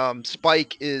friggin'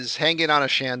 Spike is hanging on a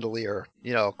chandelier,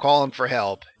 calling for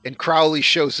help. And Crowley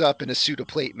shows up in a suit of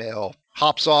plate mail,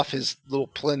 hops off his little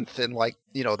plinth, and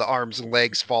the arms and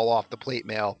legs fall off the plate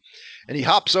mail. And he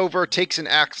hops over, takes an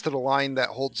axe to the line that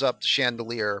holds up the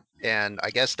chandelier, and I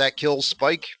guess that kills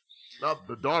Spike. No,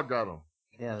 the dog got him.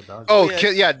 Yeah, the dog. Oh,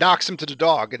 Yeah. knocks him to the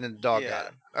dog, and then the dog got Yeah.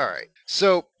 him. All right.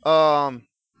 So, Dog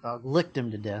licked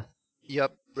him to death.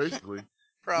 yep. Basically.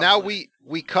 Probably. Now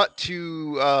we cut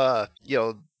to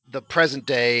the present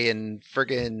day, and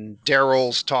friggin'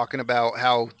 Daryl's talking about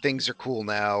how things are cool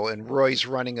now, and Roy's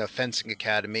running a fencing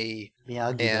academy,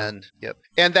 Miyagi.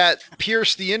 and that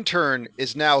Pierce the intern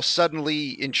is now suddenly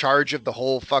in charge of the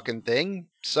whole fucking thing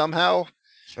somehow.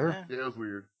 Sure. Yeah, Yeah, it was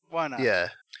weird. why not? Yeah,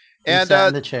 He and sat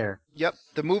in the chair. yep,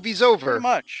 the movie's Pretty over,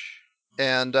 much.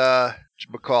 and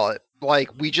whatchamacallit, like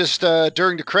we just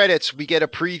during the credits we get a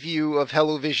preview of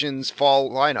Hellovision's fall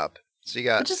lineup. So you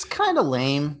got Which is kind of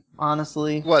lame,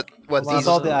 honestly. what lot These these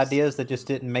all the those. ideas that just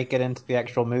didn't make it into the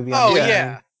actual movie. Oh Yeah.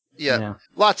 yeah. yeah,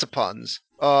 lots of puns.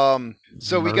 So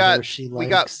we Murder got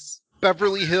likes.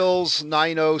 Beverly Hills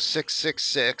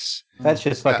 90666. That's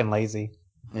just Yeah. fucking lazy.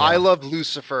 Yeah, I Love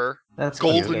Lucifer. that's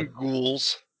Golden cute.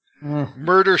 Ghouls. Eh,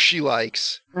 Murder She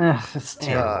Likes. it's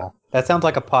terrible. That sounds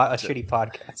like a shitty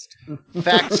podcast.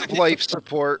 Facts of Life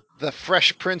Support. The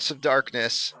Fresh Prince of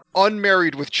Darkness.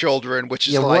 Unmarried with Children, which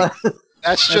is Yeah, like what?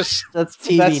 that's just That's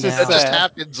TV That's now. just that just sad.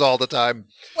 happens all the time.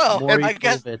 Well, Maury I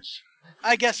guess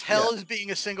Povich. Hell is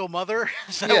being a single mother.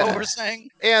 Is that Yeah. what we're saying?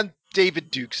 And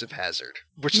David Dukes of Hazzard,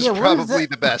 which is Yeah, what is probably that?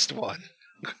 the best one.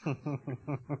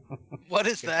 What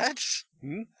is that?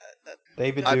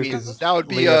 David I Duke mean, is that would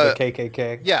be leader of the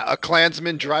KKK. a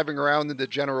Klansman driving around in the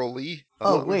General Lee.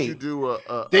 Oh, What would you wait. do?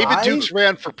 David I- Dukes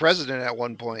ran for president at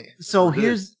one point. So He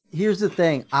did. here's the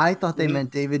thing. I thought they Mhm.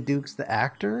 meant David Dukes, the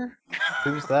actor.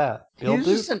 Who's that? He Bill was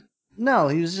Duke? just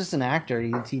he was just an actor.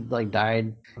 He like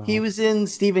died. He Oh. was in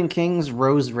Stephen King's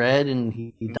Rose Red, and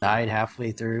he died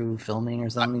halfway through filming or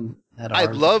something. Had a I'd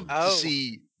heart love attack. to Oh.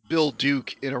 see Bill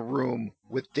Duke in a room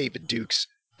with David Dukes.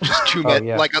 Just two Oh, men,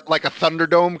 yeah. like a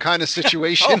Thunderdome kind of Oh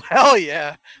situation. hell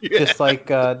yeah! Just like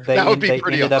That would be they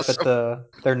pretty ended awesome. up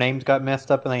at their names got messed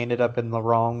up and they ended up in the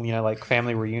wrong, like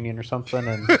family reunion or something,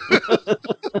 and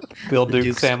Bill The Duke's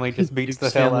Dukes- family just beats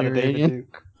Dukes the hell out family of David reunion.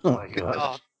 Duke. Oh my god.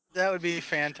 Oh, that would be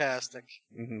fantastic.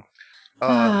 Mhm.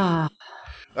 Ah,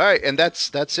 All right, and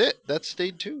that's it. That's stay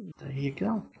tuned. there you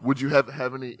go. Would you have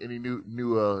any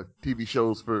new TV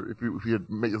shows for if you had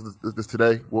made this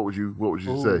today? What would you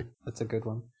Ooh, say? that's a good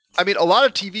one. I mean, a lot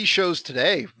of TV shows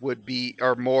today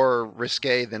are more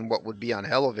risque than what would be on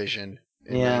television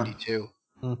in Yeah. '92.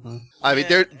 Hmm I mean,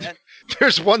 Yeah,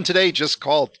 there's one today just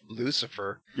called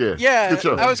Lucifer. Yeah, Yeah, good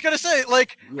show. I was gonna say,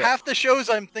 like, Yeah. half the shows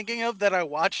I'm thinking of that I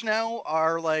watch now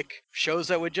are like shows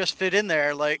that would just fit in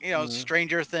there, like Mhm.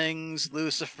 Stranger Things,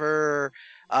 Lucifer,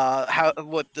 Haunting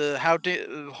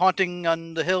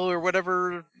on the Hill or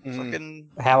whatever. Mhm. Fucking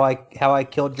How I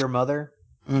Killed Your Mother.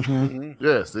 Mm-hmm. Mhm.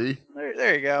 Yeah, see,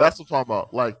 there you go. that's what I'm talking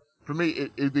about. Like for me,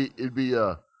 it'd be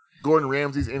Gordon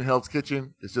Ramsay's in Hell's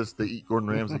Kitchen. It's just they eat Gordon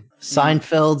Ramsay.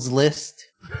 Seinfeld's List.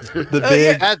 The Oh,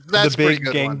 big yeah. That's the a pretty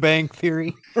big good one. gangbang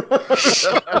theory.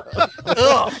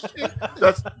 Ugh.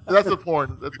 that's a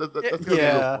porn. That's gonna be a good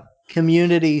Yeah. one.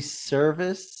 Community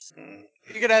Service.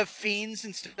 You could have Fiends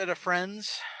instead of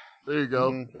Friends. There you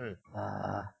go. Mhm.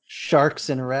 Yeah. Sharks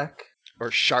and Wreck. Or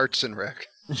Sharts and Wreck.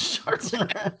 Sharks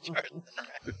and Wreck.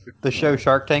 The show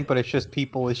Shark Tank, but it's just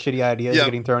people with shitty ideas Yeah.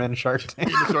 getting thrown into Shark Tank.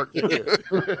 Eating the shark.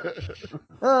 Yeah.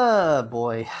 Oh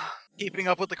boy. Keeping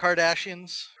Up with the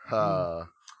Kardashians.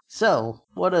 So,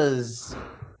 what does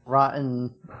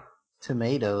Rotten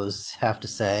Tomatoes have to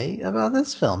say about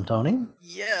this film, Tony?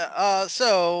 Yeah,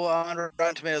 so on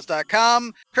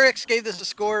RottenTomatoes.com, critics gave this a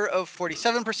score of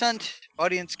 47%,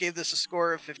 audience gave this a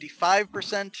score of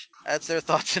 55%. That's their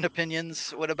thoughts and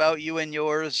opinions. What about you and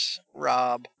yours,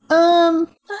 Rob?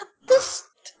 This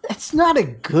it's not a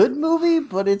good movie,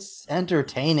 but it's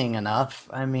entertaining enough.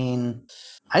 I mean,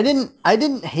 I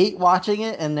didn't hate watching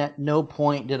it, and at no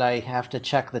point did I have to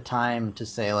check the time to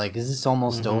say like, is this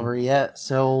almost Mhm. over yet?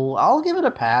 So I'll give it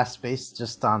a pass based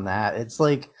just on that. It's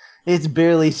like it's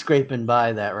barely scraping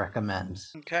by that recommend.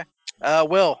 Okay.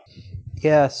 Will.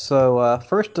 Yeah, so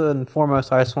first and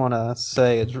foremost, I just want to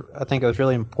say I think it was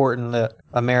really important that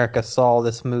America saw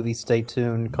this movie Stay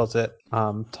Tuned because it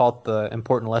taught the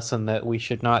important lesson that we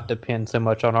should not depend so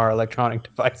much on our electronic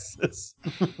devices.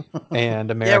 And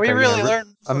America, Yeah, we really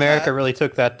learned from America that. really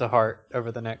took that to heart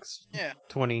over the next Yeah.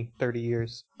 20, 30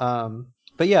 years.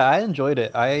 But yeah, I enjoyed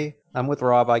it. I'm with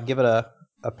Rob. I give it a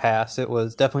pass. It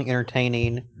was definitely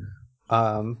entertaining.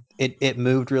 It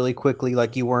moved really quickly,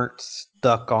 like you weren't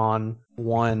stuck on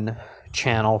one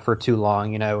channel for too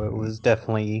long. It was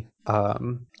definitely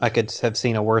I could have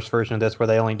seen a worse version of this where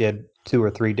they only did 2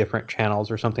 or 3 different channels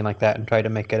or something like that and tried to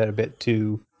make it a bit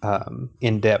too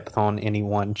in depth on any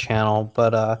one channel.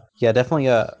 But yeah, definitely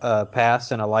a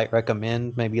pass and a light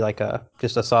recommend, maybe like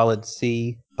just a solid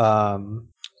C.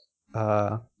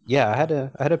 Yeah, I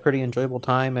had a pretty enjoyable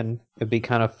time, and it'd be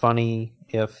kind of funny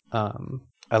if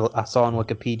I saw on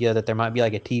Wikipedia that there might be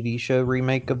like a TV show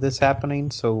remake of this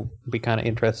happening, so it'd be kind of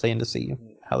interesting to see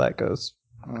how that goes.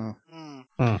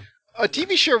 Mm. A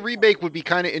TV show remake would be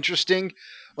kind of interesting.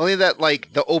 Only that,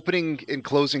 like, the opening and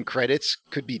closing credits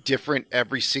could be different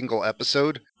every single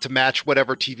episode to match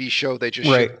whatever TV show they just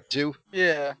Right. shifted to.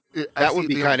 Yeah. That would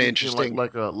be them kinda thinking interesting.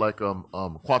 like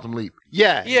Quantum Leap.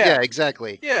 Yeah, Yeah.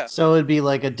 exactly. Yeah. So it'd be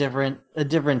like a different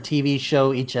TV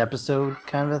show each episode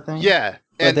kind of a thing. Yeah,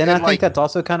 But then I like, think that's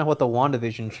also kind of what the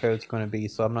WandaVision show is going to be,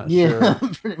 so I'm not Yeah, sure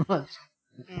pretty much.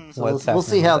 Mm. So what's we'll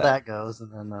see happening how with that goes,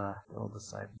 and then we'll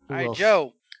decide. Who All right, else?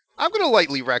 Joe. I'm going to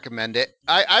lightly recommend it.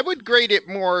 I would grade it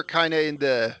more kind of in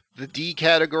the D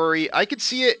category. I could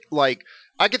see it, like,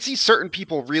 I could see certain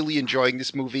people really enjoying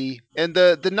this movie. And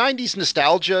the 90s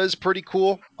nostalgia is pretty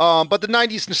cool. But the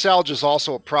 90s nostalgia is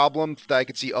also a problem that I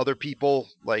could see other people,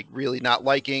 like, really not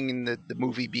liking, and the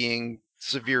movie being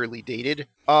severely dated.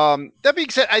 That being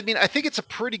said, I mean, I think it's a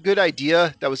pretty good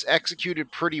idea that was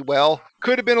executed pretty well.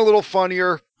 Could have been a little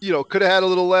funnier, could have had a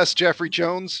little less Jeffrey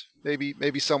Jones,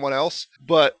 maybe someone else.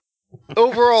 But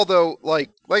overall, though,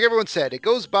 like everyone said, it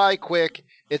goes by quick.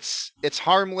 It's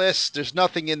harmless. There's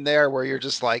nothing in there where you're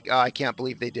just like, oh, I can't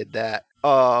believe they did that.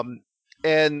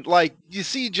 And like you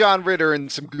see John Ritter in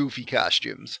some goofy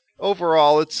costumes.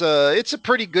 Overall, it's a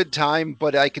pretty good time,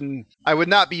 but I would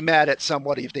not be mad at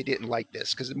somebody if they didn't like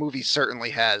this, because the movie certainly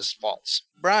has faults.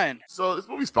 Brian. So this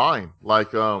movie's fine.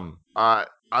 Like I'm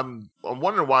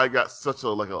wondering why it got such a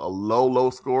low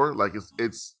score. Like it's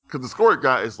because the score it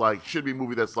got is like should be a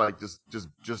movie that's like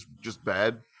just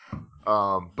bad.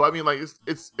 But I mean, like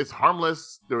it's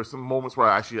harmless. There were some moments where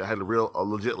I actually had a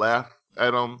legit laugh at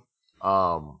them.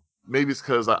 Maybe it's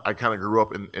because I kind of grew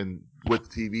up in with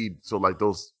TV, so like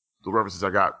the references I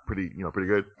got pretty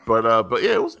good. But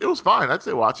yeah, it was fine. I'd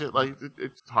say watch it. Like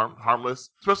it's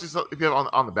harmless, especially if you have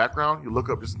on the background. You look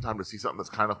up just in time to see something that's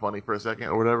kind of funny for a second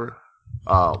or whatever.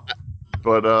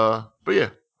 But yeah,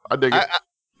 I dig it.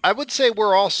 I would say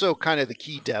we're also kind of the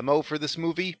key demo for this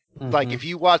movie. Mm-hmm. Like, if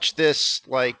you watch this,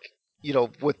 like,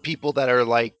 with people that are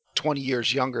like 20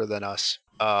 years younger than us,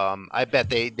 I bet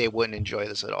they wouldn't enjoy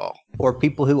this at all. Or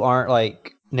people who aren't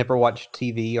like never watch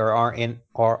TV or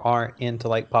aren't into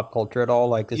like pop culture at all,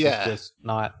 like this Yeah. is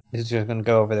just gonna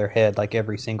go over their head, like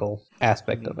every single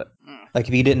aspect of it. Mm. Like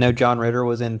if you didn't know John Ritter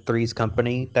was in Three's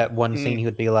Company, that one scene he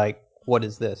would be like, what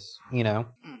is this? Yeah,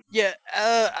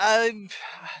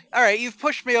 all right, you've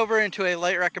pushed me over into a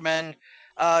light recommend,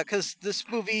 because this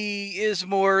movie is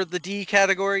more the D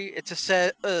category. It's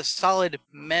a solid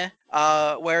meh,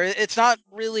 where it's not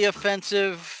really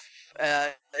offensive.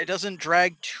 It doesn't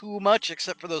drag too much,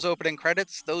 except for those opening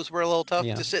credits. Those were a little tough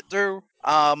Yeah. to sit through.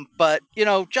 But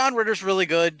John Ritter's really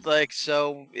good, like,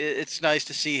 so it's nice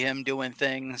to see him doing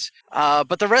things.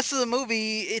 But the rest of the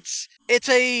movie, it's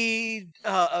a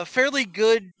fairly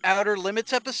good Outer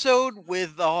Limits episode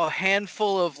with a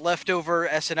handful of leftover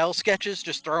SNL sketches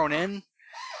just thrown in.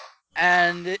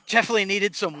 And it definitely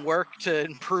needed some work to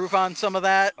improve on some of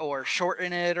that or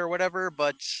shorten it or whatever,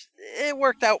 but it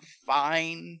worked out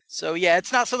fine. So yeah,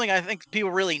 it's not something I think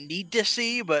people really need to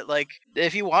see, but like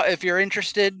if you're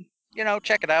interested,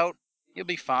 check it out. You'll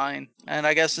be fine. And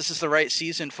I guess this is the right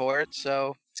season for it,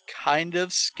 so it's kind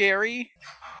of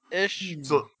scary-ish.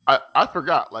 So I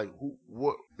forgot. Like,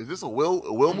 what is this a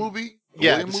Will movie? A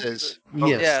Yeah, William this movie? is.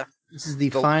 Yes. Yeah. This is the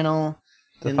The- final.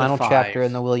 The in final the chapter 5.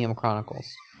 in the William Chronicles.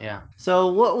 Yeah.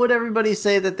 So, what would everybody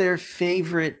say that their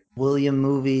favorite William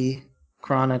movie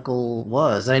chronicle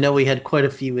was? I know we had quite a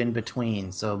few in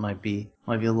between, so it might be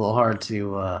a little hard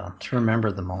to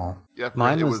remember them all. Yeah, I forget.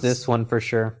 Mine was this one for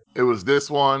sure. It was this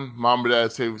one. Mom and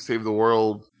Dad Save the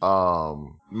World.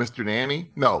 Mr.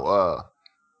 Nanny. No.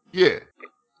 Yeah.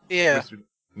 Yeah. Mr.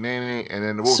 Nanny, and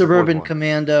then what was the Suburban fourth one?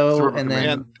 Commando, Suburban and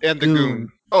Commando. then And the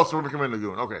Goon. Oh, Suburban Commando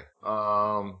Goon. Okay.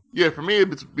 Yeah, for me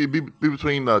it'd be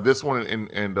between this one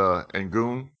and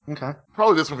Goon. Okay.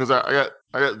 Probably this one because I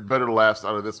got better laughs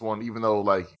out of this one, even though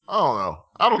like I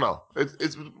don't know.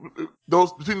 It's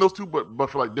those between those two, but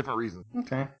for like different reasons.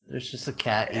 Okay. There's just a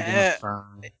cat eating a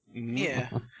fern. Yeah.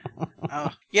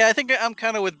 Yeah, I think I'm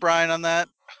kind of with Brian on that.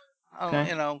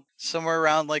 Okay. Somewhere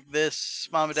around like this,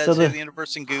 Mom and Dad So Save the- the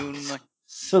Universe and Goon. Like,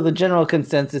 So the general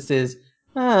consensus is,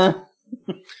 Well,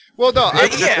 no,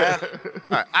 yeah. all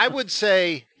right, I would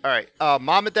say, all right,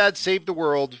 Mom and Dad Save the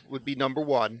World would be number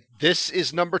 1. This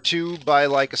is number 2 by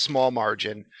like a small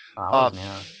margin.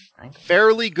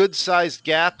 Fairly good sized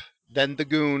gap, then the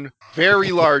Goon.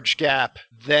 Very large gap,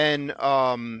 then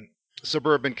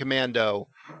Suburban Commando,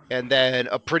 and then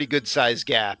a pretty good sized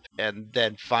gap, and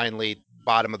then finally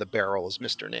bottom of the barrel as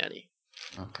Mr. Nanny.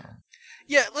 Okay.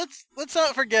 Yeah, let's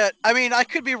not forget. I mean, I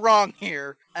could be wrong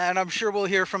here, and I'm sure we'll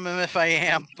hear from him if I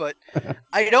am, but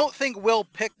I don't think Will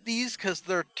picked these because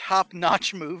they're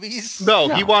top-notch movies. No,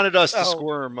 he wanted us to So-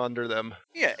 squirm under them.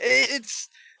 Yeah, it's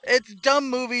dumb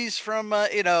movies from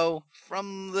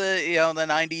from the the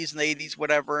 90s and the 80s,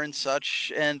 whatever and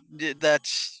such, and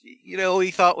that's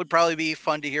he thought would probably be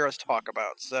fun to hear us talk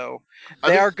about. So I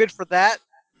they think- are good for that,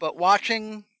 but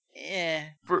watching,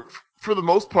 For the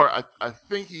most part, I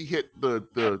think he hit the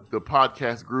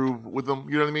podcast groove with them.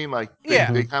 You know what I mean? Like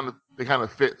Yeah. they kind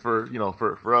of fit for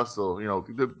for us. So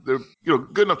they're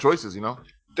good enough choices.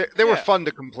 They were Yeah. fun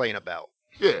to complain about.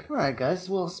 Yeah. All right, guys.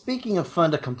 Well, speaking of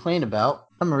fun to complain about,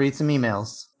 I'm gonna read some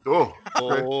emails. Oh.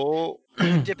 Okay. Oh,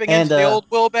 dipping And, into the old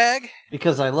Will bag.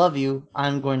 Because I love you,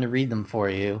 I'm going to read them for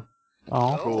you.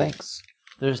 Oh, Cool. thanks.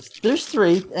 There's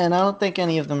 3, and I don't think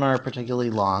any of them are particularly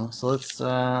long. So let's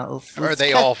are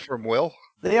they all from Will?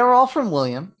 They are all from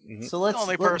William. Mhm. So let's The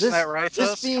only let person that writes this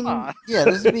us? being Come on.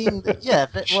 this being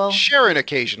well Sharon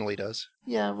occasionally does.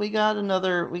 yeah, we got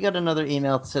another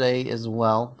email today as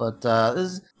well, but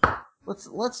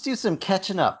let's do some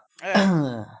catching up.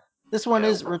 Yeah. This one Yeah.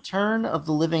 is Return of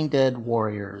the Living Dead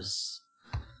Warriors.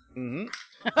 Hmm.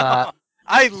 Uh,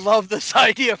 I love this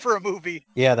idea for a movie.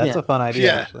 Yeah, that's Yeah. a fun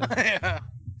idea, Yeah. actually. Yeah.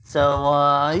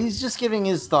 So he's just giving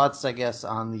his thoughts, I guess,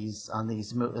 on these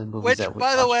movies Which, that we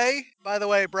by the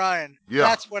way, Brian, Yeah.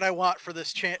 that's what I want for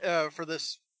this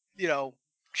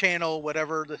channel,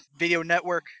 whatever, the video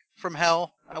network from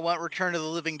hell. I want Return of the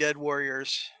Living Dead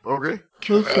Warriors. Okay.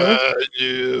 Okay.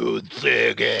 You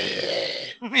think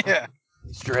it? Yeah.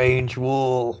 Strange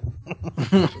wool.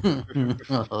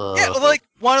 Yeah, like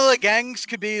one of the gangs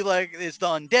could be like it's the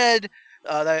undead.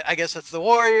 I guess that's the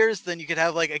warriors. Then you could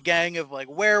have like a gang of like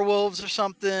werewolves or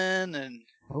something, and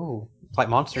Oh, it's like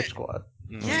Monster Squad.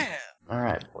 yeah. All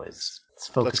right, boys. Let's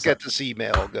focus. Let's get up. this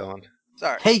email going.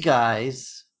 Sorry. Hey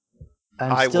guys,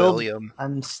 Hi, William.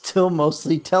 I'm still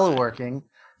mostly teleworking,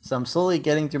 so I'm slowly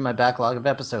getting through my backlog of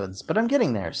episodes, but I'm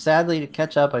getting there. Sadly, to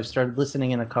catch up, I've started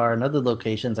listening in a car and other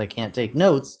locations I can't take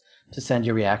notes to send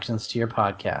you reactions to your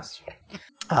podcast.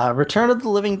 Return of the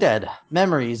Living Dead.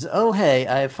 Memories. Oh, hey,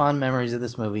 I have fond memories of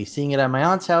this movie. Seeing it at my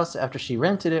aunt's house after she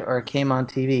rented it or it came on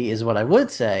TV is what I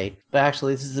would say, but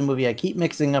actually this is a movie I keep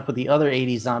mixing up with the other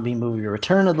 80s zombie movie,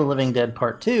 Return of the Living Dead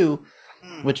Part 2,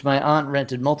 which my aunt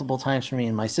rented multiple times for me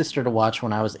and my sister to watch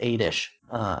when I was 8-ish.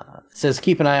 It says,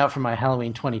 keep an eye out for my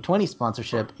Halloween 2020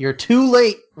 sponsorship. You're too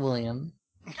late, William.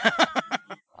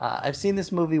 I've seen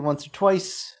this movie once or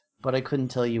twice, but I couldn't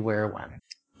tell you where or when.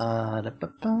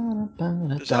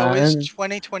 There's always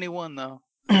 2021 though.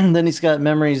 Then he's got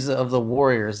memories of the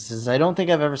Warriors. He says, I don't think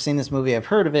I've ever seen this movie. I've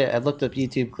heard of it. I've looked up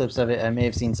YouTube clips of it. I may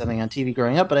have seen something on TV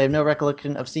growing up, but I have no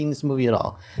recollection of seeing this movie at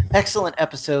all. Excellent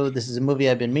episode. This is a movie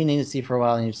I've been meaning to see for a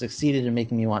while, and you've succeeded in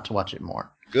making me want to watch it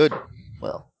more. Good.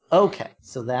 Well, okay.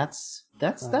 So that's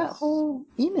that whole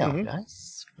email, Mhm.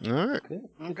 guys. All right. Good.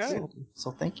 Okay.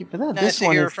 So thank you for that. Nice to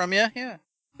hear from you. Yeah.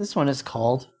 This one is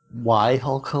called Why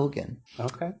Hulk Hogan.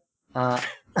 Okay.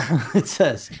 It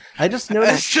says, I just It's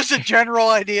noticed. just a general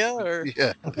idea, or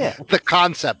Yeah. Yeah. The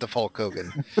concept of Hulk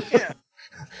Hogan. yeah,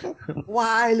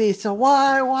 Why, Lisa?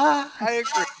 Why? I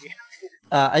agree.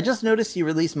 I just noticed you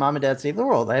released Mom and Dad Save the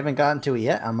World. I haven't gotten to it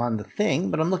yet. I'm on the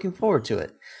thing, but I'm looking forward to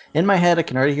it. In my head, I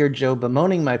can already hear Joe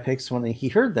bemoaning my picks when he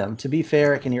heard them. To be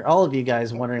fair, I can hear all of you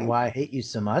guys wondering why I hate you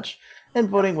so much and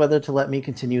voting whether to let me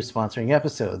continue sponsoring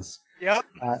episodes. Yep,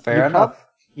 Fair enough.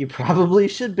 You probably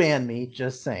should ban me,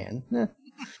 just saying.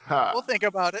 Ha. we'll think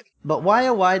about it. But why,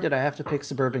 oh why, did I have to pick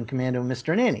Suburban Commando and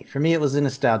Mr. Nanny? For me, it was a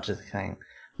nostalgia thing.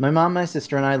 My mom, my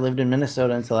sister, and I lived in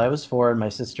Minnesota until I was 4 and my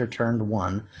sister turned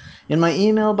 1. In my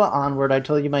email but onward, I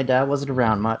told you my dad wasn't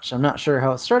around much. I'm not sure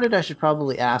how it started, I should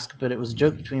probably ask, but it was a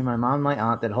joke between my mom and my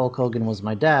aunt that Hulk Hogan was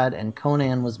my dad and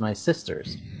Conan was my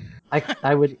sister's.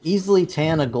 I would easily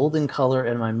tan a golden color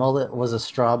and my mullet was a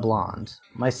straw blonde.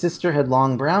 My sister had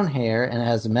long brown hair and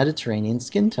has a Mediterranean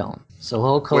skin tone. So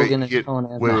Hulk Hogan and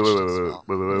Conan matched as well.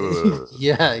 Wait.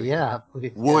 Yeah.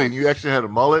 William, you actually had a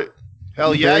mullet?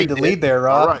 Hell You yeah, buried I the did. lead there,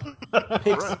 All Rob.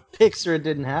 right. Pixar, it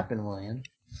didn't happen, William.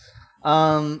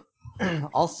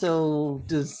 Also,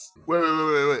 does Wait.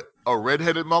 A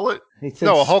redheaded mullet? he said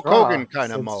No, a Hulk straw. Hogan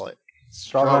kind He of said mullet.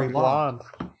 Strawberry blonde.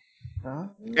 blonde. Huh?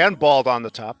 And bald on the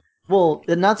top. Well,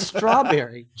 not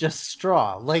strawberry, just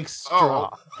straw, like straw.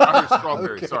 I heard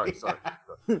strawberry. Okay. Sorry.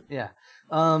 Yeah.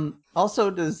 Also,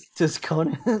 does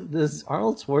Conan, does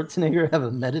Arnold Schwarzenegger have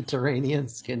a Mediterranean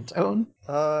skin tone?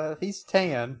 He's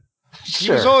tan.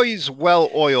 He was always well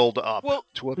oiled up Well,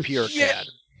 to appear yeah. tad.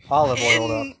 Olive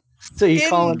oiled up. So you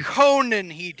call In him? Conan,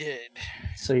 he did.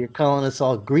 So you're calling us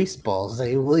all greaseballs,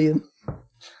 eh, William?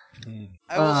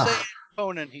 I will say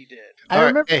Conan he did. I All right,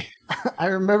 remember. hey, I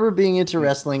remember being into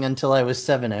wrestling until I was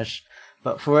 7-ish,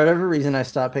 but for whatever reason, I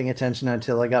stopped paying attention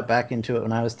until I got back into it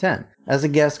when I was 10. As a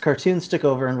guest, cartoons took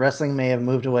over, and wrestling may have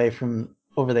moved away from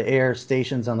over-the-air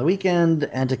stations on the weekend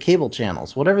and to cable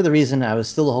channels. Whatever the reason, I was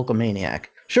still a Hulkamaniac.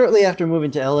 Shortly after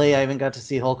moving to LA, I even got to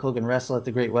see Hulk Hogan wrestle at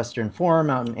the Great Western Forum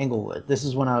out in Inglewood. This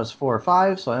is when I was 4 or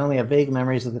 5, so I only have vague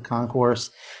memories of the concourse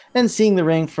and seeing the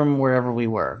ring from wherever we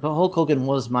were. But Hulk Hogan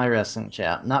was my wrestling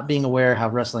champ. Not being aware how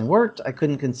wrestling worked, I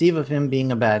couldn't conceive of him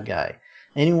being a bad guy.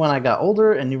 And when I got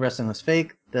older and knew wrestling was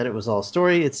fake, that it was all a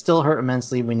story, it still hurt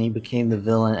immensely when he became the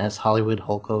villain as Hollywood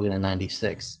Hulk Hogan in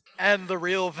 '96. And the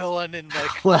real villain in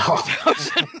like Well,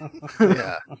 2000.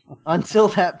 yeah. until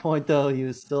that point, though, he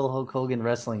was still Hulk Hogan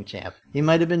wrestling champ. He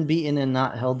might have been beaten and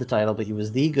not held the title, but he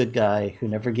was the good guy who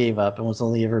never gave up and was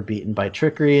only ever beaten by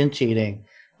trickery and cheating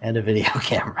and a video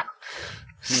camera.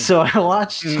 So I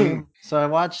watched him. So I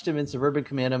watched him in Suburban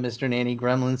Commando, Mr. Nanny,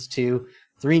 Gremlins 2,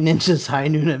 Three Ninjas High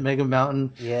Noon at Mega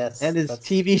Mountain, Yes. and his that's-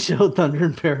 TV show Thunder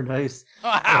in Paradise.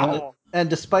 Wow. And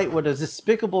despite what a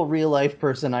despicable real-life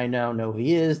person I now know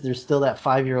he is, there's still that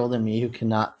 5-year-old in me who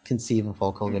cannot conceive of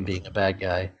Hulk Hogan being a bad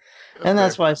guy. And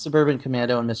that's why Suburban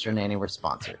Commando and Mr. Nanny were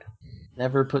sponsored.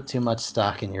 Never put too much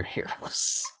stock in your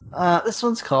heroes. This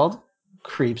one's called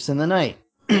Creeps in the Night.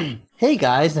 Hey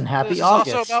guys, and happy This is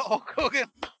August. also about Hulk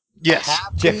Hogan Yes.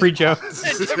 Jeffrey Jones.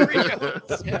 and Jeffrey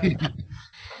Jones.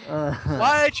 Yeah.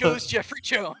 Why I chose Jeffrey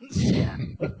Jones.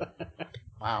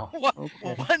 Wow. One,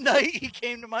 Okay. one night he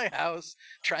came to my house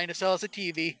trying to sell us a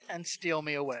TV and steal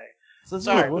me away. So this,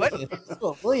 Sorry, this is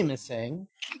what William is saying.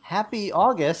 Happy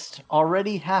August,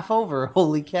 already half over,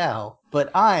 holy cow.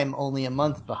 But I'm only a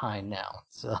month behind now.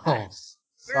 So,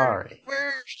 sorry.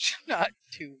 We're not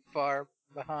too far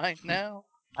behind now.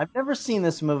 I've never seen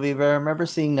this movie, but I remember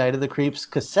seeing Night of the Creeps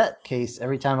cassette case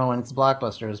every time I went to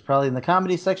Blockbuster. It was probably in the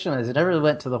comedy section, as I never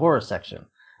went to the horror section.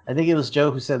 I think it was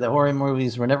Joe who said that horror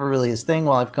movies were never really his thing.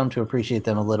 While I've come to appreciate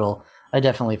them a little, I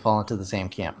definitely fall into the same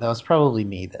camp. That was probably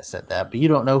me that said that, but you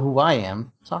don't know who I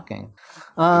am talking.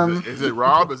 Is it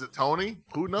Rob? Is it Tony?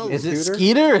 Who knows? Is it Scooter?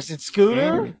 Skeeter? Is it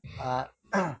Scooter?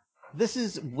 This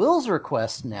is Will's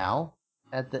request now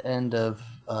at the end of,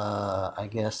 I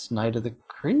guess, Night of the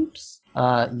Creeps.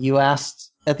 You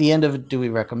asked at the end of Do We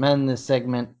Recommend this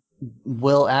segment?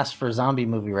 Will asked for zombie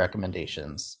movie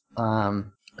recommendations.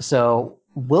 So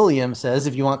William says,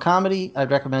 if you want comedy,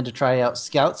 I'd recommend to try out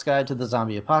Scout's Guide to the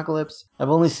Zombie Apocalypse. I've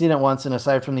only seen it once, and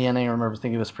aside from the ending, I remember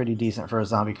thinking it was pretty decent for a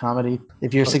zombie comedy.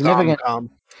 If your significant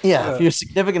if your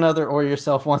significant other or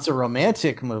yourself wants a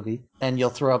romantic movie, and you'll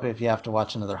throw up if you have to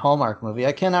watch another Hallmark movie,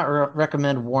 I cannot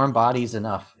recommend Warm Bodies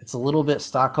enough. It's a little bit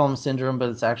Stockholm Syndrome, but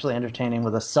it's actually entertaining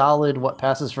with a solid, what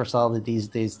passes for solid these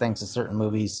days thanks to certain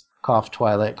movies, cough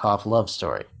Twilight, cough Love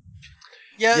Story.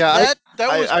 Yeah, Yeah,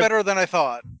 that was I- better than I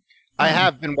thought. I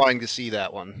have been wanting to see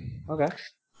that one. Okay.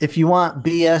 If you want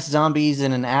BS zombies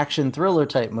in an action thriller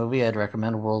type movie, I'd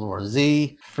recommend World War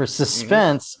Z. For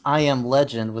suspense, I Am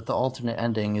Legend with the alternate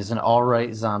ending is an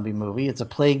alright zombie movie. It's a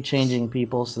plague changing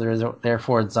people, so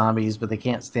therefore it's zombies, but they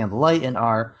can't stand the light and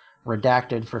are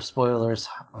redacted for spoilers.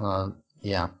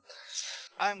 Yeah.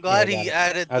 I'm glad Yeah, he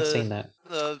added I've seen that.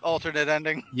 the alternate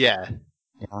ending. Yeah.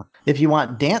 Yeah. If you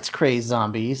want dance craze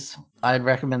zombies, I'd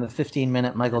recommend the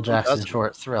 15-minute Michael Jackson doesn't?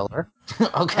 short Thriller.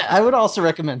 Okay, I would also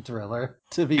recommend Thriller,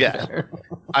 to be Yeah. fair.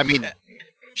 I mean,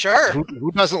 Sure.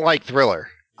 who doesn't like Thriller?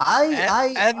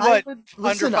 And what, would, under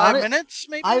listen, 5 minutes,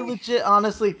 maybe? I legit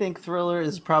honestly think Thriller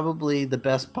is probably the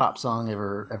best pop song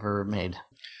ever made.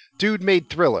 Dude made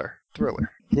Thriller.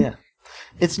 Yeah.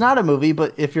 It's not a movie,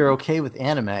 but if you're okay with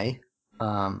anime,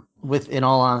 with, in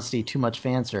all honesty, too much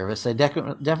fan service, I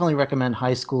definitely recommend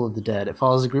High School of the Dead. It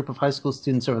follows a group of high school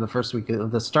students over the first week of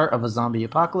the start of a zombie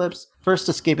apocalypse, first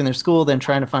escaping their school, then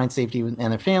trying to find safety and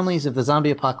their families. If the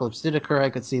zombie apocalypse did occur, I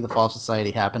could see the fall of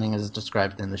society happening as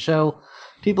described in the show.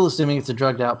 People assuming it's a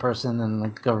drugged out person and the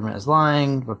government is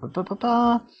lying.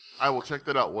 I will check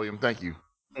that out, William. Thank you.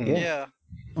 Yeah.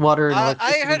 Water and I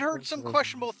electricity. had heard some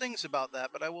questionable things about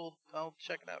that, but I'll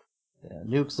check it out.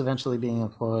 Nukes eventually being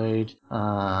employed.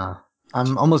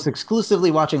 I'm almost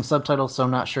exclusively watching subtitles, so I'm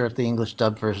not sure if the English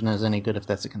dub version is any good, if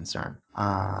that's a concern.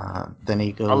 Then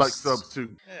he goes... I like subs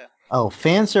too. Yeah. Oh,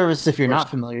 fan service, if you're not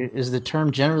familiar, is the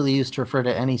term generally used to refer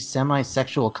to any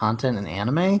semi-sexual content in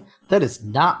anime. That is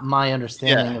not my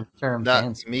understanding of the term fan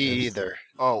Not service. me either.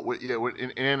 Oh,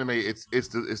 in anime, it's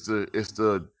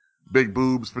the big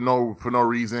boobs for no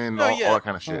reason, Oh, all yeah. that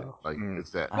kind of shit. Like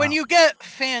it's that. When you get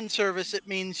fan service, it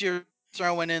means you're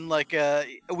throwing in like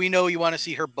we know you want to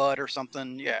see her butt or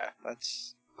something. Yeah,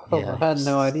 that's Oh, I had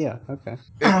no idea. Okay.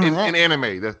 In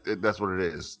anime, that's what it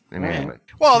is. In Alright. anime.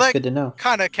 Well, That's that good to know.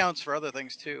 kind of counts for other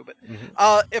things too. But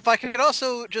Mhm. if I could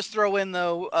also just throw in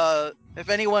though, if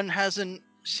anyone hasn't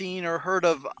seen or heard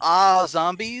of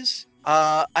Zombies,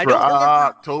 I For don't remember.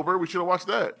 October, we should have watched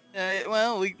that.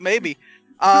 Well, maybe.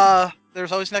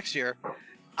 There's always next year.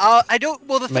 I don't.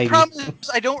 Well, the Maybe. problem is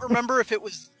I don't remember if it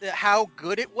was how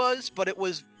good it was, but it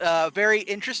was very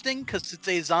interesting because it's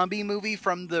a zombie movie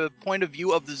from the point of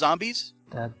view of the zombies.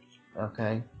 That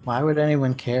okay. Why would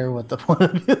anyone care what the point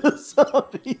of view of the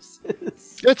zombies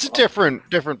is? It's a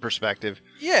different perspective.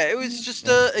 Yeah, it was just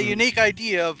a unique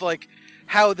idea of like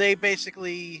how they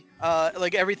basically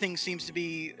like everything seems to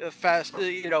be fast.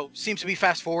 Seems to be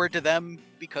fast forward to them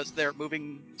because they're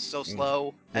moving so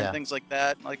slow and Yeah. things like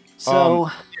that. Like, So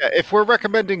Yeah, if we're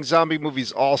recommending zombie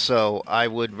movies, also, I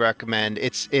would recommend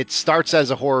it starts as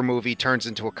a horror movie, turns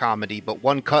into a comedy, but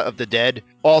One Cut of the Dead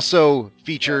also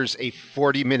features a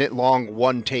 40-minute long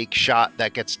one take shot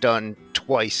that gets done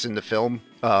twice in the film.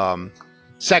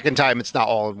 Second time it's not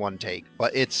all in one take,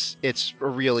 but it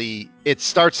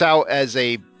starts out as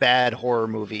a bad horror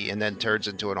movie and then turns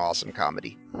into an awesome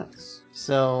comedy. nice.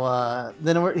 So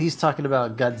then he's talking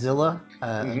about Godzilla,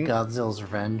 Mhm. Godzilla's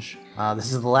Revenge.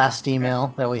 This is the last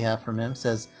email that we have from him.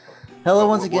 Says, "Hello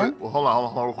once again." Well, hold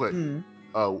on, real quick. Hmm.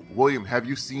 William, have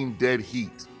you seen Dead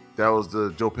Heat? That was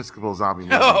the Joe Piscopo zombie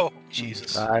movie. oh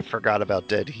Jesus! I forgot about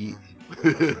Dead Heat.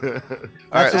 That's All right,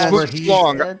 the let's one move where this he's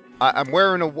along. dead? I'm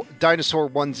wearing a dinosaur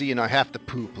onesie and I have to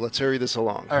poop. Let's hurry this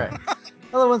along. All right.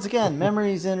 Hello once again.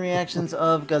 Memories and reactions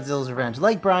of Godzilla's Revenge.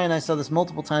 Like Brian, I saw this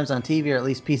multiple times on TV, or at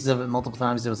least pieces of it multiple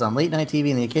times. It was on late night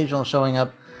TV and the occasional showing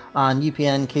up on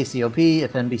UPN, KCOP.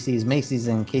 If NBC's Macy's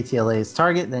and KTLA's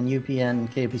Target, then UPN,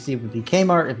 KPC would be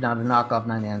Kmart, if not a knockoff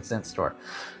 99-cent store.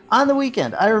 On the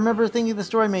weekend, I remember thinking the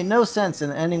story made no sense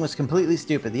and the ending was completely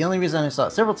stupid. The only reason I saw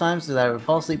it several times is that I would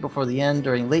fall asleep before the end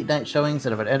during late night showings,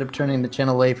 that I would end up turning the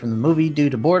channel away from the movie due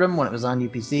to boredom when it was on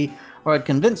UPC, or I'd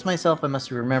convince myself I must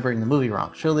be remembering the movie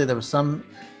wrong. Surely there was some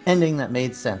ending that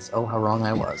made sense. Oh, how wrong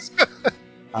I was.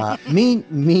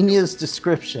 Minia's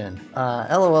description.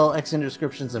 LOL, excellent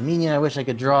descriptions of Minia. I wish I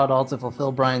could draw it all to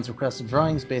fulfill Brian's requested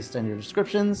drawings based on your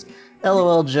descriptions.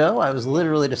 LOL, Joe. I was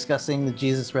literally discussing the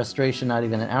Jesus restoration not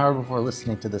even an hour before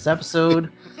listening to this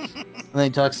episode. And then he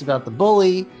talks about the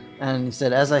bully, and he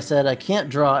said, as I said, I can't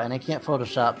draw and I can't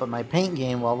Photoshop, but my paint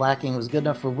game, while lacking, was good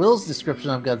enough for Will's description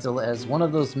of Godzilla as one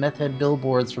of those meth head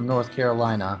billboards from North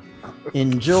Carolina.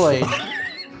 Enjoyed.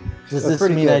 Does That's this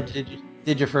pretty mean I good.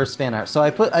 did your first fan art? So I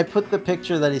put the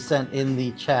picture that he sent in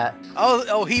the chat.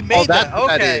 Oh, he made that's that. what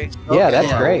that Okay. is. Yeah, Okay. that's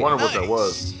Yeah. I great. wonder what that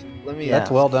was. Nice. Let me. Yeah.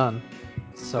 That's well done.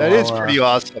 So That is I'll, pretty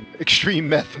awesome. Extreme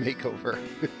meth makeover.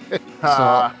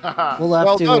 We'll have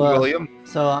Well to. done, William.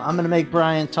 So I'm gonna make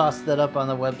Brian toss that up on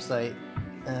the website,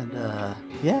 and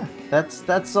yeah,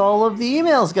 that's all of the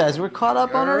emails, guys. We're caught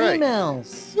up on All our right.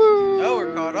 emails. Oh,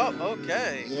 we're caught up.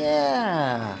 Okay.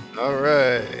 Yeah. All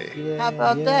right. Yeah, How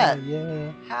about yeah, that?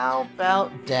 Yeah. How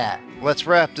about that? Let's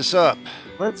wrap this up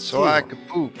Let's so do. I can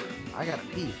poop. I gotta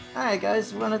pee. All right,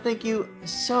 guys. We want to thank you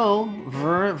so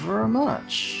very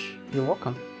much. You're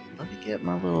welcome. Let me get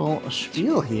my little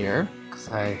spiel here, because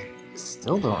I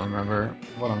still don't remember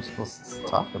what I'm supposed to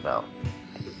talk about.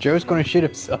 Joe's going to shit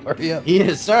himself. Hurry up. He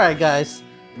is. All right, guys.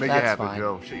 Make That's it happen, fine.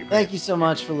 Joe. Shit your Thank pants. you so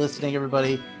much for listening,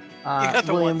 everybody. got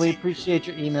the William, we onesie. appreciate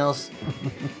your emails.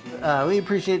 We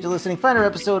appreciate you listening. Find our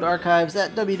episode archives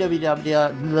at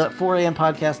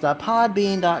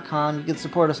www.4ampodcast.podbean.com. You can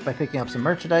support us by picking up some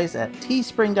merchandise at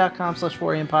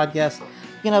teespring.com/4ampodcast.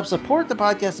 You can help support the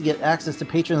podcast to get access to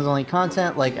patrons-only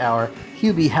content like our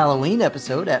Hubie Halloween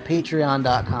episode at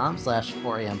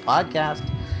patreon.com/4ampodcast.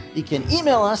 You can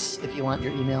email us if you want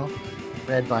your email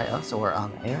read by us or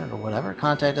on the air or whatever.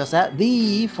 Contact us at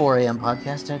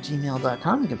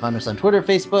the4ampodcast@gmail.com. You can find us on Twitter,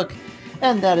 Facebook,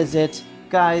 and that is it.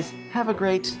 Guys, have a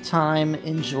great time.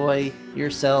 Enjoy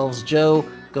yourselves. Joe,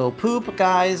 go poop,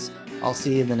 guys. I'll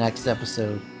see you in the next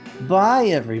episode. Bye,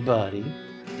 everybody.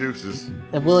 Deuces.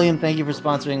 And William, thank you for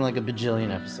sponsoring like a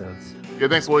bajillion episodes. Yeah,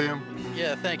 thanks, William.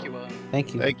 Yeah. Thank you.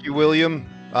 Thank you. Thank you, William.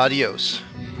 Adios.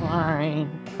 Bye.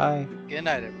 Bye. Good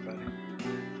night, everyone.